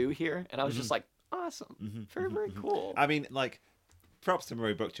got their due here. And I was just like, awesome. Very, very cool. I mean, like, props to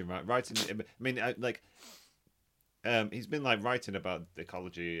Murray Bookchin, right? Writing, he's been like writing about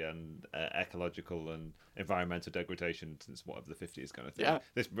ecology and ecological and environmental degradation since whatever the 50s kind of thing. Yeah.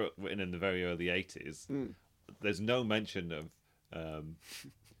 This book written in the very early 80s. There's no mention of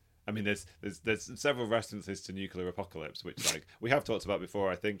I mean, there's several references to nuclear apocalypse, which like we have talked about before.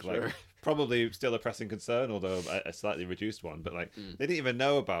 I think like probably still a pressing concern, although a slightly reduced one. But like they didn't even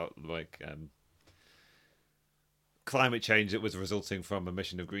know about like climate change that was resulting from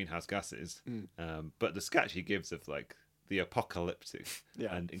emission of greenhouse gases. But the sketch he gives of like the apocalyptic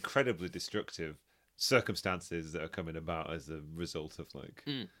and incredibly destructive circumstances that are coming about as a result of like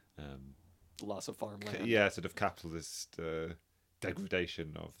loss of farmland. Yeah, sort of capitalist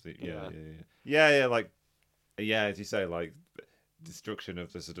degradation of the like as you say, like destruction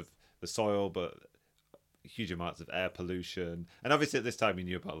of the sort of the soil, but huge amounts of air pollution. And obviously at this time you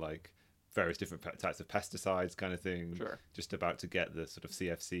knew about like various different types of pesticides kind of thing. Sure. Just about to get the sort of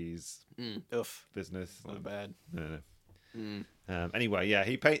CFC's business. Not bad. No. Anyway, yeah,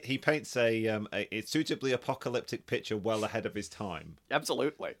 he paints a suitably apocalyptic picture well ahead of his time.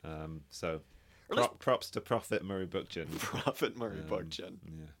 Absolutely. So props to Prophet Murray Bookchin. Prophet Murray Bookchin.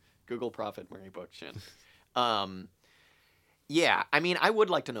 Yeah. Google Prophet Murray Bookchin. Yeah, I mean, I would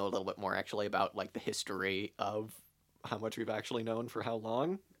like to know a little bit more actually about like the history of how much we've actually known for how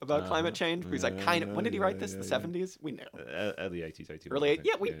long about climate change. Because I kind of, when did he write this? The 70s? We know. Early 80s, 81. Early 80s?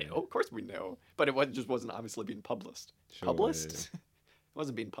 Yeah, we knew. Of course we knew. But it just wasn't obviously being published. Sure, Published? It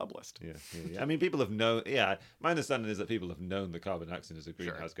wasn't being published. Yeah. I mean, people have known. Yeah, my understanding is that people have known the carbon dioxide as a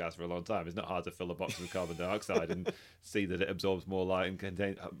greenhouse gas for a long time. It's not hard to fill a box with carbon dioxide and see that it absorbs more light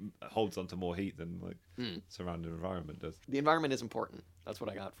and holds onto more heat than like surrounding environment does. The environment is important. That's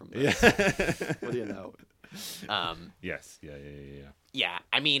what I got from this. Yeah. What do you know? Yes. Yeah. Yeah.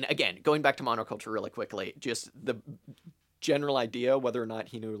 I mean, again, going back to monoculture really quickly, just the general idea, whether or not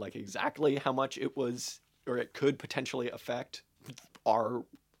he knew like exactly how much it was or it could potentially affect our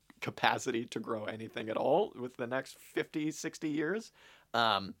capacity to grow anything at all with the next 50, 60 years.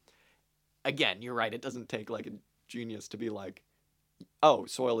 Again, you're right. It doesn't take like a genius to be like, oh,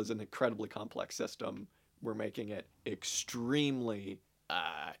 soil is an incredibly complex system. We're making it extremely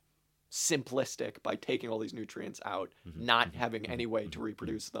simplistic by taking all these nutrients out, not having any way to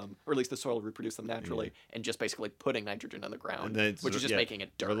reproduce them, or at least the soil reproduce them naturally, and just basically putting nitrogen on the ground, which is just making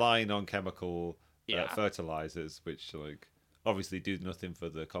it dirt. Relying on chemical fertilizers, which like obviously do nothing for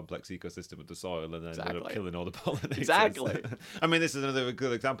the complex ecosystem of the soil, and then end up killing all the pollinators. Exactly. I mean, this is another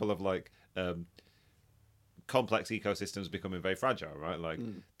good example of like complex ecosystems becoming very fragile, right? Like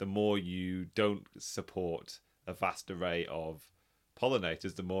the more you don't support a vast array of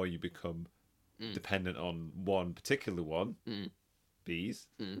pollinators, the more you become dependent on one particular one, bees,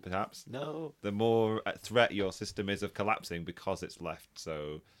 perhaps. No. The more at threat your system is of collapsing because it's left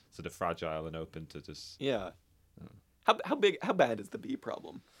so sort of fragile and open to just... Yeah. How bad is the bee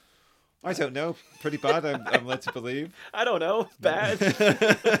problem? I don't know. Pretty bad, I'm led to believe. I don't know. Bad.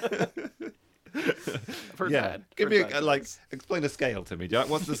 I've heard bad. Give me explain a scale to me, Jack.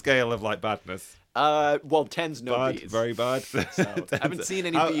 What's the scale of like badness? Well, 10's no Bad, bees. very bad. So, I haven't seen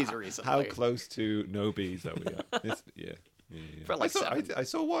any bees recently. How close to no bees are we at? Yeah. For like I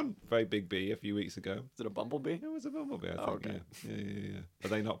saw one very big bee a few weeks ago. Is it a bumblebee? It was a bumblebee, I think. Okay. Yeah. Do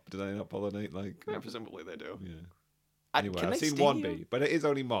they not pollinate like? Yeah, presumably they do. Yeah. Anyway, I've seen one bee, but it is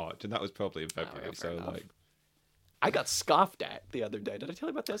only March, and that was probably in February. So enough. like, I got scoffed at the other day. Did I tell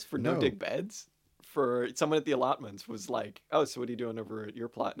you about this? For no dig beds. For someone at the allotments was like, "Oh, so what are you doing over at your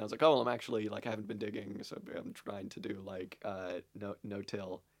plot?" And I was like, "Oh, well, I'm actually like I haven't been digging, so I'm trying to do like no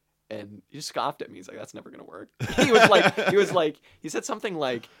till." And he just scoffed at me. He's like, "That's never gonna work." He said something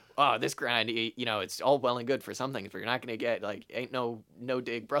like, "Oh, this grind, it's all well and good for some things, but you're not gonna get like ain't no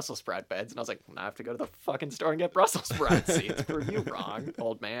dig Brussels sprout beds." And I was like, "I have to go to the fucking store and get Brussels sprout seeds." Prove you wrong,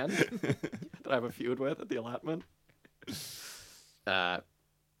 old man. That I have a feud with at the allotment.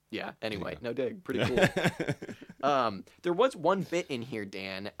 Yeah, anyway, no dig. Pretty cool. There was one bit in here,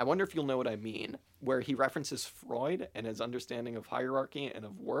 Dan, I wonder if you'll know what I mean, where he references Freud and his understanding of hierarchy and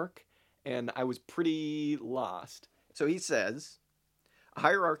of work, and I was pretty lost. So he says, a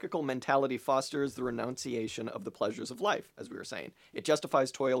hierarchical mentality fosters the renunciation of the pleasures of life, as we were saying. It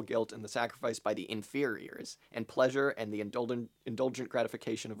justifies toil, guilt, and the sacrifice by the inferiors, and pleasure and the indulgent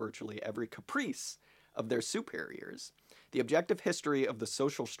gratification of virtually every caprice of their superiors. The objective history of the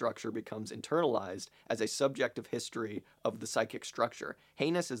social structure becomes internalized as a subjective history of the psychic structure.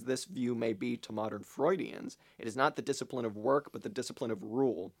 Heinous as this view may be to modern Freudians, it is not the discipline of work, but the discipline of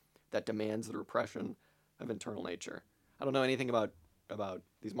rule that demands the repression of internal nature. I don't know anything about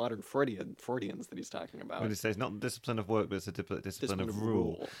these modern Freudians that he's talking about. When he says not the discipline of work, but it's a discipline of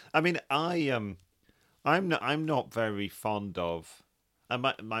rule. I mean, I'm not very fond of. And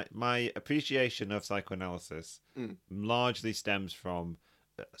my appreciation of psychoanalysis largely stems from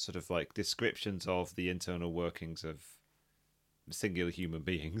sort of like descriptions of the internal workings of singular human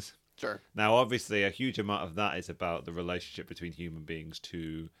beings. Sure. Now, obviously, a huge amount of that is about the relationship between human beings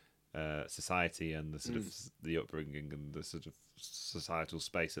to society and the sort of the upbringing and the sort of societal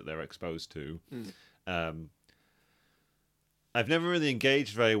space that they're exposed to. I've never really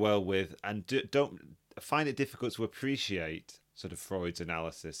engaged very well with, and don't find it difficult to appreciate sort of Freud's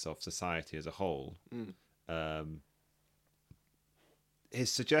analysis of society as a whole.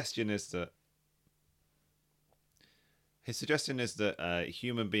 His suggestion is that his suggestion is that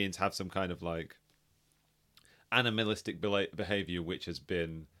human beings have some kind of like animalistic behavior which has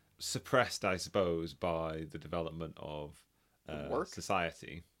been suppressed, I suppose, by the development of Work?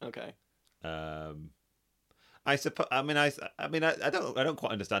 society. Okay. I suppose. I don't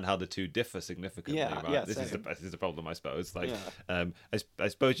quite understand how the two differ significantly. Yeah, Right? yeah, This same. is the problem, I suppose. Like, Yeah. I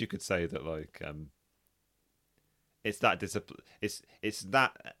suppose you could say that like it's that discipline. It's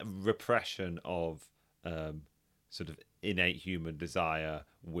that repression of sort of innate human desire,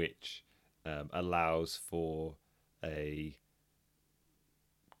 which allows for a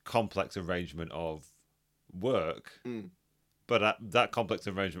complex arrangement of work, Mm. but that complex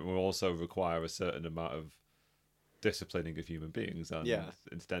arrangement will also require a certain amount of disciplining of human beings and Yeah.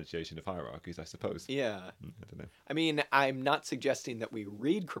 instantiation of hierarchies, I suppose. Yeah. I don't know. I mean, I'm not suggesting that we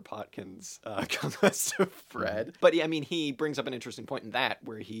read Kropotkin's Conquest of Fred, but I mean, he brings up an interesting point in that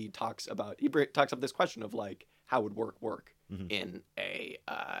where he talks about talks up this question of like how would work in a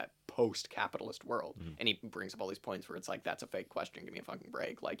post-capitalist world, and he brings up all these points where it's like that's a fake question. Give me a fucking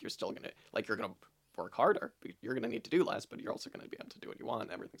break. Like you're gonna work harder. You're gonna need to do less, but you're also gonna be able to do what you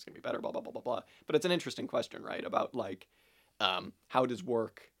want. Everything's gonna be better. Blah blah blah blah blah. But it's an interesting question, right? About like how does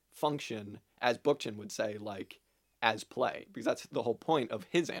work function, as Bookchin would say, like as play, because that's the whole point of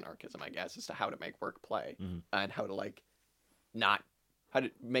his anarchism, I guess, is to how to make work play and how to like not how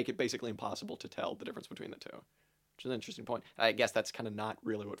to make it basically impossible to tell the difference between the two, which is an interesting point. I guess that's kind of not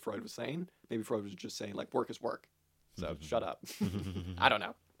really what Freud was saying. Maybe Freud was just saying like work is work, so shut up. I don't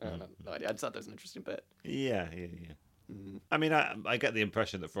know. No idea. I just thought that was an interesting bit. Yeah. I mean, I get the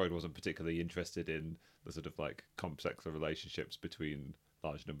impression that Freud wasn't particularly interested in the sort of like complex relationships between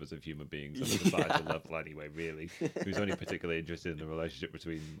large numbers of human beings on a societal level anyway, really. He was only particularly interested in the relationship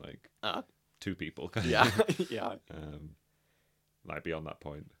between like two people. Yeah. Yeah. Like beyond that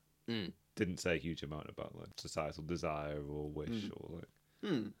point. Didn't say a huge amount about like societal desire or wish or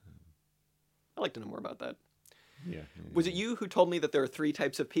like I'd like to know more about that. yeah. Was it you who told me that there are three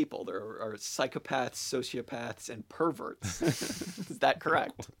types of people? There are psychopaths, sociopaths, and perverts. Is that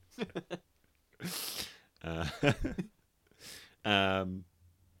correct?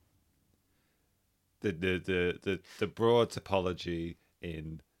 The broad topology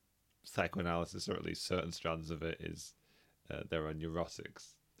in psychoanalysis, or at least certain strands of it, is there are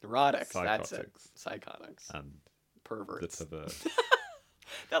neurotics, Neurotics, that's it. psychotics, Psychotics. and Perverts. the pervert.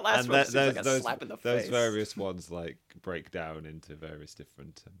 That last one seems like a those, slap in the those face. various ones like break down into various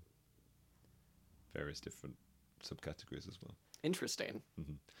different subcategories as well. Interesting.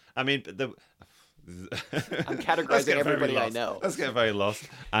 I mean, I'm categorizing everybody I know. Let's get very lost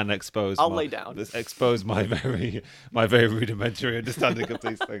and expose. I'll lay down. Let's expose my very rudimentary understanding of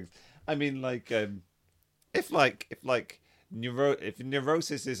these things. I mean, like, if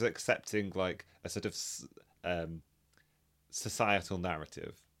neurosis is accepting like a sort of societal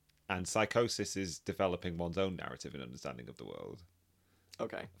narrative, and psychosis is developing one's own narrative and understanding of the world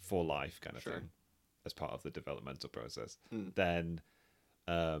Okay. for life, kind of Sure. thing, as part of the developmental process, then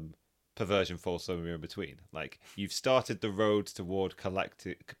perversion falls somewhere in between. Like you've started the road toward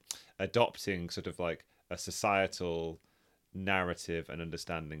adopting sort of like a societal narrative and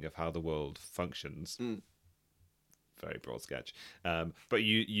understanding of how the world functions. Very broad sketch, but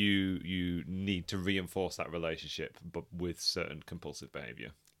you need to reinforce that relationship, but with certain compulsive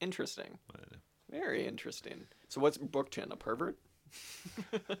behavior. Interesting. I don't know. Very interesting. So what's Bookchin, a pervert?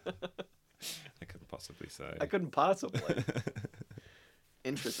 I couldn't possibly say. I couldn't possibly.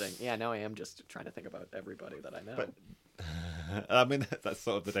 Interesting. Yeah, now I am just trying to think about everybody that I know. But I mean, that's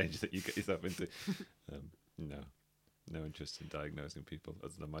sort of the danger that you get yourself into. No interest in diagnosing people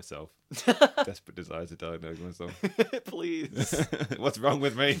other than myself. Desperate desire to diagnose myself. Please. What's wrong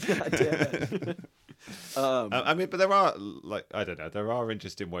with me? God damn it. I mean, but there are like I don't know. There are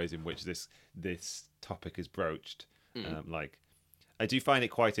interesting ways in which this topic is broached. Like, I do find it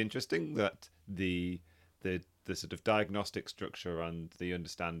quite interesting that the sort of diagnostic structure and the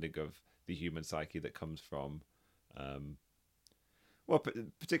understanding of the human psyche that comes from,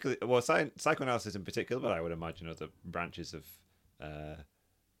 psychoanalysis in particular, but I would imagine other branches of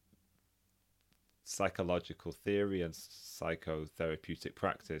psychological theory and psychotherapeutic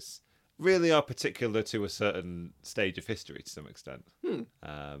practice really are particular to a certain stage of history to some extent.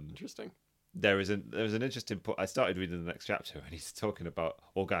 Interesting. There's an interesting point. I started reading the next chapter, and he's talking about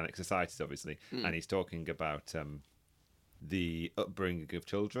organic societies, obviously, and he's talking about the upbringing of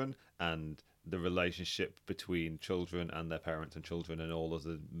children and the relationship between children and their parents and children and all of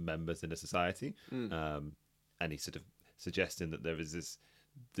the members in a society. And he's sort of suggesting that there is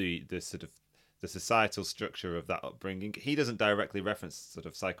the sort of the societal structure of that upbringing. He doesn't directly reference sort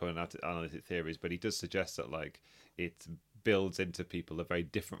of psychoanalytic theories, but he does suggest that like it builds into people a very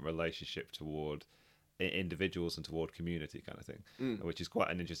different relationship toward individuals and toward community kind of thing, which is quite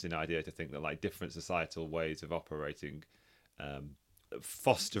an interesting idea, to think that like different societal ways of operating,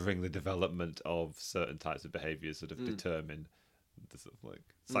 fostering the development of certain types of behaviors sort of determine the sort of like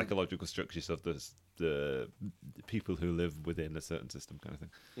psychological structures of the people who live within a certain system kind of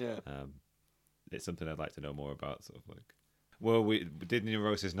thing. Yeah. It's something I'd like to know more about, sort of like, well, did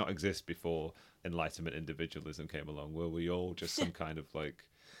neurosis not exist before Enlightenment individualism came along? Were we all just some kind of like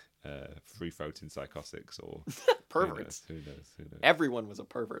free-floating psychotics, or perverts? Who knows? Everyone was a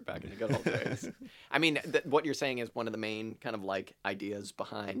pervert back in the good old days. I mean, what you're saying is one of the main kind of like ideas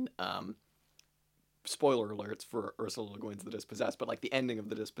behind. Spoiler alerts for Ursula Le Guin's The Dispossessed, but like the ending of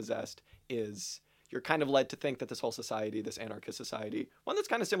The Dispossessed is you're kind of led to think that this whole society, this anarchist society, one that's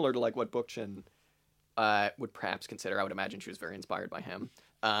kind of similar to like what Bookchin would perhaps consider. I would imagine she was very inspired by him.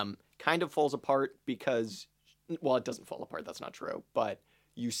 Kind of falls apart because, well, it doesn't fall apart. That's not true. But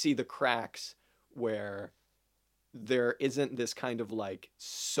you see the cracks where there isn't this kind of like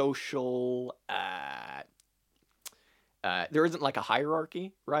social. There isn't like a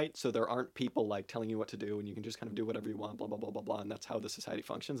hierarchy, right? So there aren't people like telling you what to do, and you can just kind of do whatever you want, blah blah blah blah blah. And that's how the society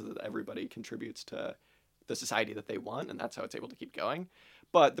functions. Is that everybody contributes to the society that they want, and that's how it's able to keep going.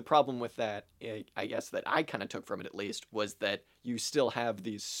 But the problem with that, I guess, that I kind of took from it at least, was that you still have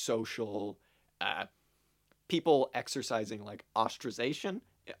these social people exercising like ostracization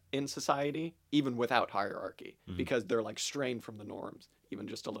in society, even without hierarchy, because they're like strained from the norms, even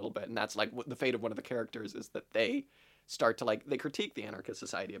just a little bit. And that's like the fate of one of the characters, is that they start to like, they critique the anarchist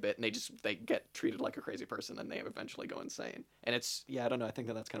society a bit, and they get treated like a crazy person, and they eventually go insane. And it's, I don't know, I think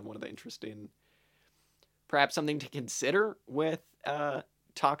that's kind of one of the interesting, perhaps something to consider with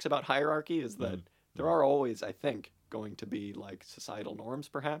talks about hierarchy, is that there are always, I think, going to be like societal norms,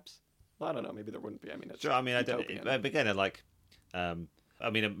 perhaps. Well, I don't know, maybe there wouldn't be. I mean, it's sure. I mean, utopian. again, like, I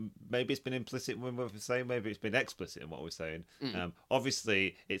mean, maybe it's been implicit when we're saying, maybe it's been explicit in what we're saying.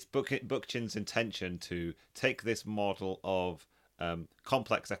 Obviously, it's Bookchin's intention to take this model of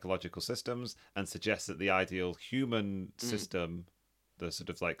complex ecological systems and suggest that the ideal human system, the sort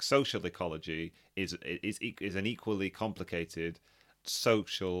of like social ecology, is an equally complicated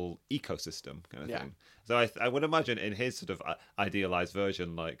social ecosystem kind of thing. So I would imagine in his sort of idealized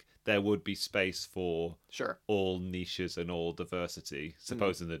version, like, there would be space for all niches and all diversity,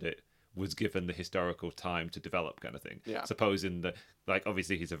 supposing that it was given the historical time to develop kind of thing. Supposing that, like,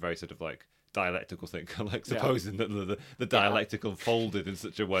 obviously he's a very sort of like dialectical thinker, like supposing that the dialectic unfolded in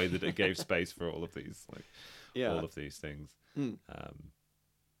such a way that it gave space for all of these, like, all of these things.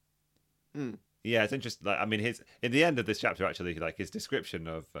 Yeah, it's interesting. Like, I mean, in the end of this chapter, actually, like, his description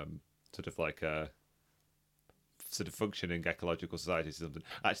of sort of like sort of functioning ecological societies or something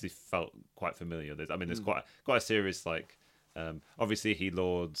actually felt quite familiar. There's quite a serious, like, obviously he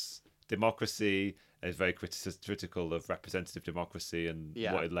lauds democracy, is very critical of representative democracy, and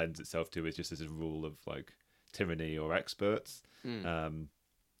what it lends itself to is just as a rule of like tyranny or experts. And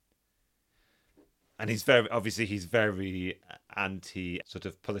he's very anti sort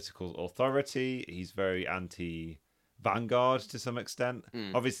of political authority. He's very anti vanguard to some extent.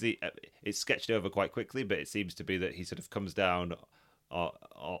 Obviously, it's sketched over quite quickly, but it seems to be that he sort of comes down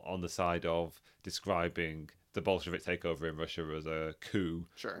on the side of describing the Bolshevik takeover in Russia as a coup.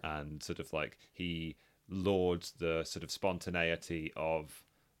 And sort of like he lauds the sort of spontaneity of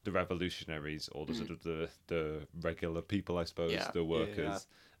the revolutionaries, or the sort of the regular people, I suppose, the workers.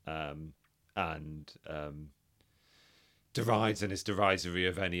 And derides and is derisory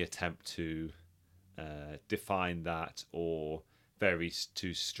of any attempt to define that, or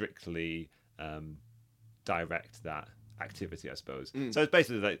to strictly direct that activity, I suppose. So it's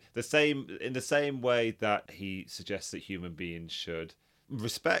basically like in the same way that he suggests that human beings should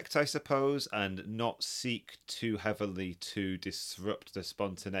respect, I suppose, and not seek too heavily to disrupt the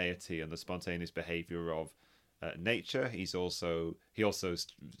spontaneity and the spontaneous behavior of nature. He also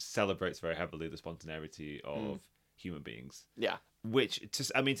celebrates very heavily the spontaneity of human beings. Which, to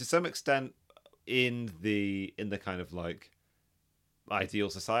some extent, in the kind of like ideal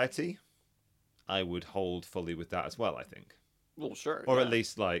society, I would hold fully with that as well, I think. Well, sure. Or at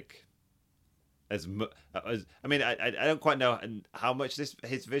least like as I mean, I don't quite know how much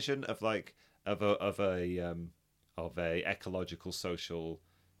his vision of like of a ecological social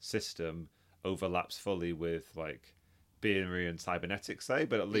system overlaps fully with like binary and cybernetics, say,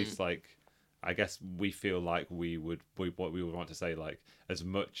 but at least like I guess we feel like what we would want to say, like, as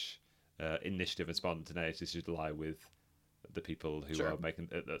much initiative and spontaneity should lie with the people who are making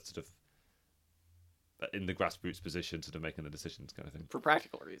that sort of in the grassroots position, sort of making the decisions, kind of thing, for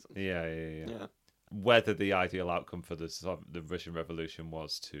practical reasons. Yeah. whether the ideal outcome for the Russian Revolution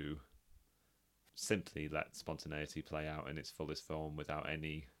was to simply let spontaneity play out in its fullest form without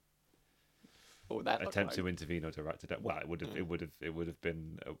any attempt to intervene or direct it. Well, it would have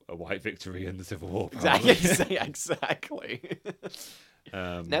been a white victory in the Civil War. Probably. Exactly.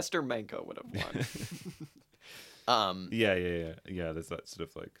 Nestor Menko would have won. Yeah. There's that sort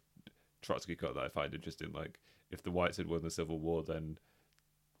of like Trotsky quote that I find interesting. Like, if the whites had won the Civil War, then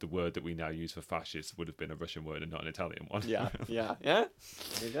the word that we now use for fascist would have been a Russian word and not an Italian one. Yeah. There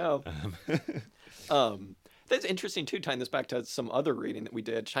you go. That's interesting too, tying this back to some other reading that we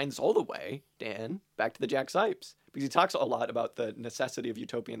did, shines all the way, Dan, back to the Jack Sipes. Because he talks a lot about the necessity of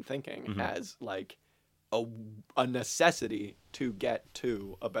utopian thinking as like a necessity to get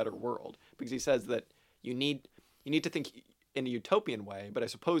to a better world. Because he says that you need to think in a utopian way, but I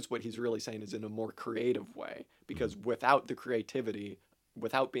suppose what he's really saying is in a more creative way. Because without the creativity,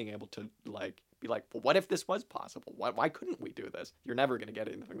 without being able to like be like, well, what if this was possible? Why couldn't we do this? You're never going to get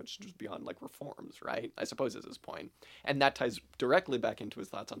anything that's just beyond like reforms, right? I suppose is his point. And that ties directly back into his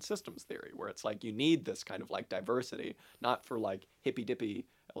thoughts on systems theory, where it's like you need this kind of like diversity, not for like hippy dippy,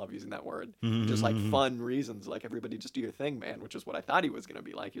 I love using that word, just like fun reasons, like everybody just do your thing, man, which is what I thought he was going to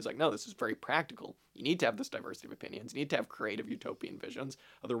be like. He was like, no, this is very practical. You need to have this diversity of opinions. You need to have creative utopian visions.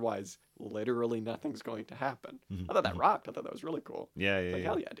 Otherwise, literally nothing's going to happen. I thought that rocked. I thought that was really cool. Yeah.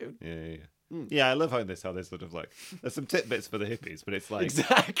 Hell yeah, dude. Yeah. Yeah, I love how there's sort of like there's some tidbits for the hippies, but it's like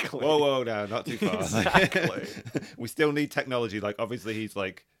exactly. Whoa, now not too far. Exactly. We still need technology. Like obviously he's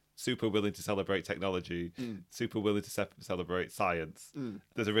like super willing to celebrate technology, super willing to celebrate science.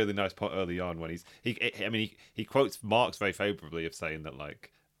 There's a really nice point early on when he quotes Marx very favorably of saying that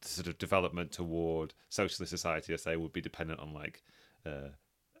like the sort of development toward socialist society, I say, would be dependent on like a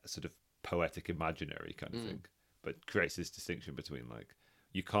sort of poetic imaginary kind of thing, but creates this distinction between like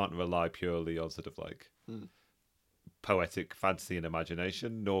you can't rely purely on sort of like poetic fantasy and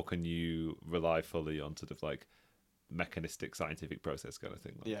imagination, nor can you rely fully on sort of like mechanistic scientific process kind of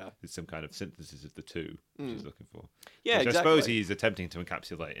thing. Like, there's some kind of synthesis of the two which he's looking for. Yeah, which exactly. I suppose he's attempting to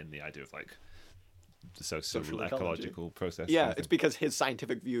encapsulate in the idea of like the social ecological process. Yeah, it's because his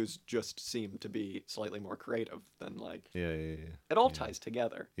scientific views just seem to be slightly more creative than like. Yeah. It all ties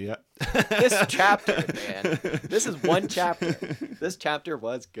together. Yeah. This chapter, man. This is one chapter. This chapter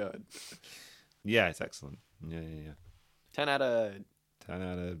was good. Yeah, it's excellent. Yeah. 10 out of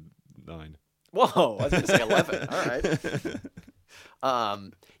 9. Whoa, I was going to say 11. All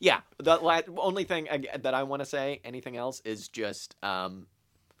right. Yeah, the only thing that I want to say, anything else, is just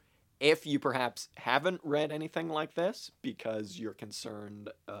if you perhaps haven't read anything like this because you're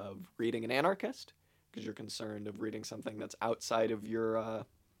concerned of reading an anarchist, because you're concerned of reading something that's outside of your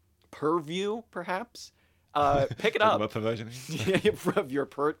purview, perhaps, pick it up. What perversion? Of your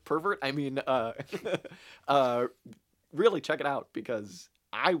pervert. I mean, really check it out, because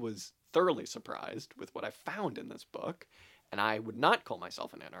I was thoroughly surprised with what I found in this book, and I would not call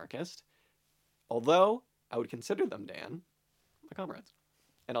myself an anarchist, although I would consider them, Dan, my comrades.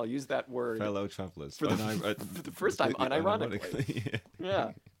 And I'll use that word, fellow travelers, for the first time unironically.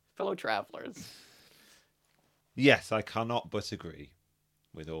 Yeah, fellow travelers. Yes, I cannot but agree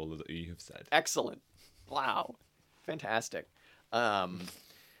with all that you have said. Excellent. Wow. Fantastic.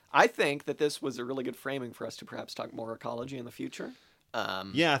 I think that this was a really good framing for us to perhaps talk more ecology in the future.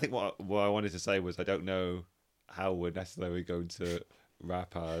 Yeah, I think what I wanted to say was I don't know how we're necessarily going to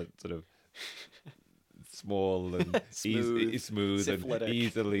wrap our sort of small and smooth and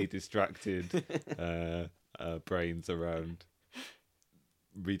easily distracted brains around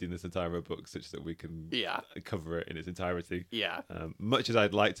reading this entire book such that we can cover it in its entirety. Yeah. Much as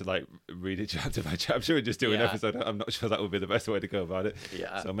I'd like to like read it chapter by chapter and just do an episode, I'm not sure that would be the best way to go about it.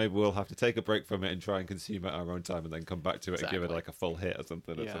 Yeah. So maybe we'll have to take a break from it and try and consume it at our own time and then come back to it and give it like a full hit or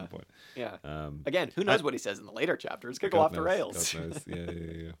something at some point. Yeah. Again, who knows what he says in the later chapters? Could go off the rails. God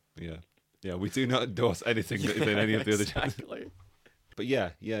knows. Yeah. Yeah, we do not endorse anything that is in any of the other chapters. But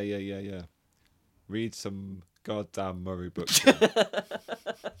yeah. Read some goddamn Murray books.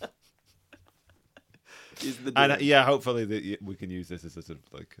 And hopefully we can use this as a sort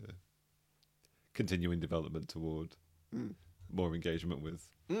of like a continuing development toward more engagement with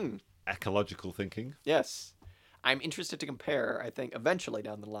ecological thinking. Yes. I'm interested to compare, I think, eventually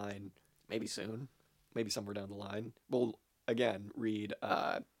down the line, maybe soon, maybe somewhere down the line, we'll, again, read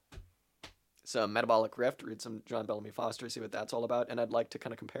some Metabolic Rift, read some John Bellamy Foster, see what that's all about, and I'd like to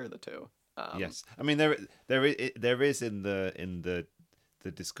kind of compare the two. Yes, I mean there is in the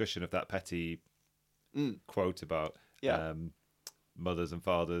discussion of that Petty quote about mothers and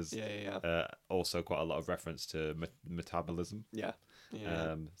fathers. Yeah. Also, quite a lot of reference to metabolism. Yeah.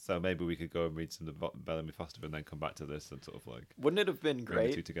 Yeah. So maybe we could go and read some of the Bellamy Foster and then come back to this and sort of like Wouldn't it have been bring the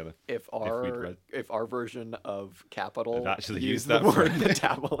two great together. if our version of Capital Had actually used used the that word phrase.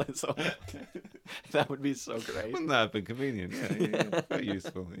 metabolism? That would be so great. Wouldn't that have been convenient? Yeah. Very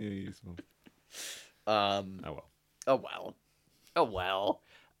useful. Yeah, useful. Oh well. Oh well.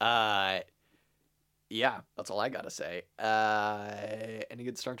 Yeah, that's all I gotta say. Any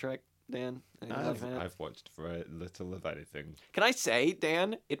good Star Trek, Dan? Anything like that? I've watched very little of anything. Can I say,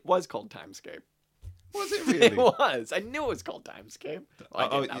 Dan, it was called Timescape. Was it really? It was. I knew it was called Timescape. Well, I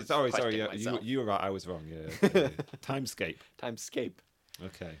didn't. I was sorry. questioning Yeah, myself. you were right. I was wrong. Yeah. Timescape. Timescape.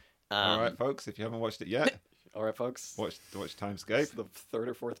 Okay. All right, folks. If you haven't watched it yet, All right, folks. watch It's Timescape. the third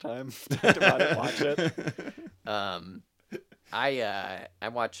or fourth time I've talked about it. Watch it. I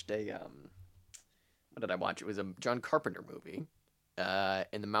watched a what did I watch? It was a John Carpenter movie,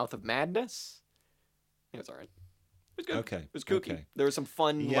 In the Mouth of Madness. It was alright. It was good. Okay. It was kooky. Okay. There was some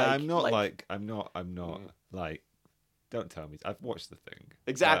fun. Yeah, like, I'm not like I'm not like. Don't tell me. I've watched the thing.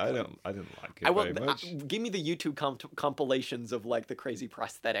 Exactly. I didn't like it I will very much. give me the YouTube compilations of like the crazy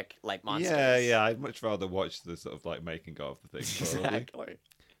prosthetic like monsters. Yeah. I'd much rather watch the sort of like making of the thing. Probably. Exactly.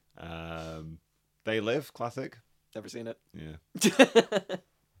 They Live, classic. Never seen it. Yeah.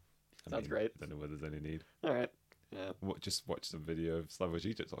 Sounds great. I don't know whether there's any need. All right. Yeah. Just watch some video of Slavoj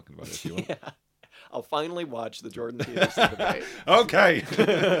Žižek talking about it if you want. Yeah. I'll finally watch the Jordan Peterson debate. Okay.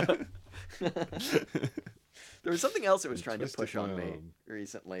 There was something else it was trying to Twisted push on my me arm.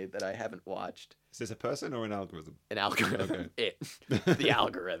 recently that I haven't watched. Is this a person or an algorithm? An algorithm. Okay. The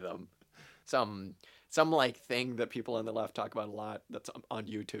algorithm. Some like thing that people on the left talk about a lot that's on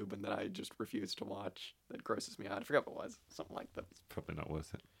YouTube and that I just refuse to watch. That grosses me out. I forgot what it was. Something like that. Probably not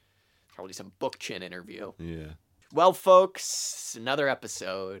worth it. Probably some book chin interview. Yeah. Well, folks, another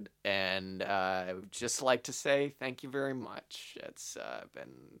episode, and I would just like to say thank you very much. It's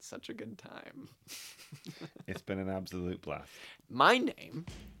been such a good time. It's been an absolute blast. My name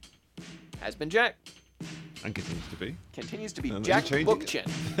has been Jack. And continues to be. Continues to be And Jack changing Bookchin.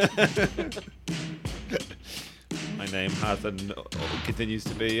 My name has and continues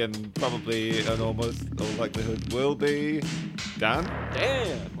to be, and probably in almost all likelihood will be, Dan.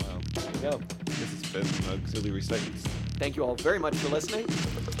 Damn. Well, there you go. This has been Auxiliary Statements. Thank you all very much for listening.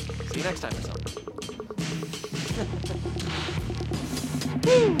 See you next time or something.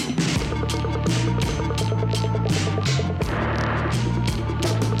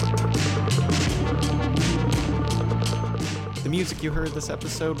 The music you heard this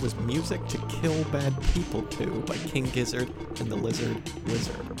episode was Music to Kill Bad People To by King Gizzard and the Lizard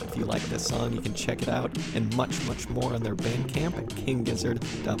Wizard. If you like this song, you can check it out and much, much more on their Bandcamp at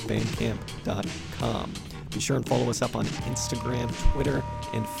kinggizzard.bandcamp.com. Be sure and follow us up on Instagram, Twitter,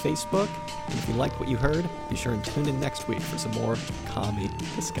 and Facebook. And if you liked what you heard, be sure and tune in next week for some more commie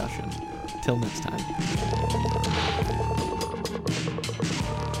discussion. Till next time.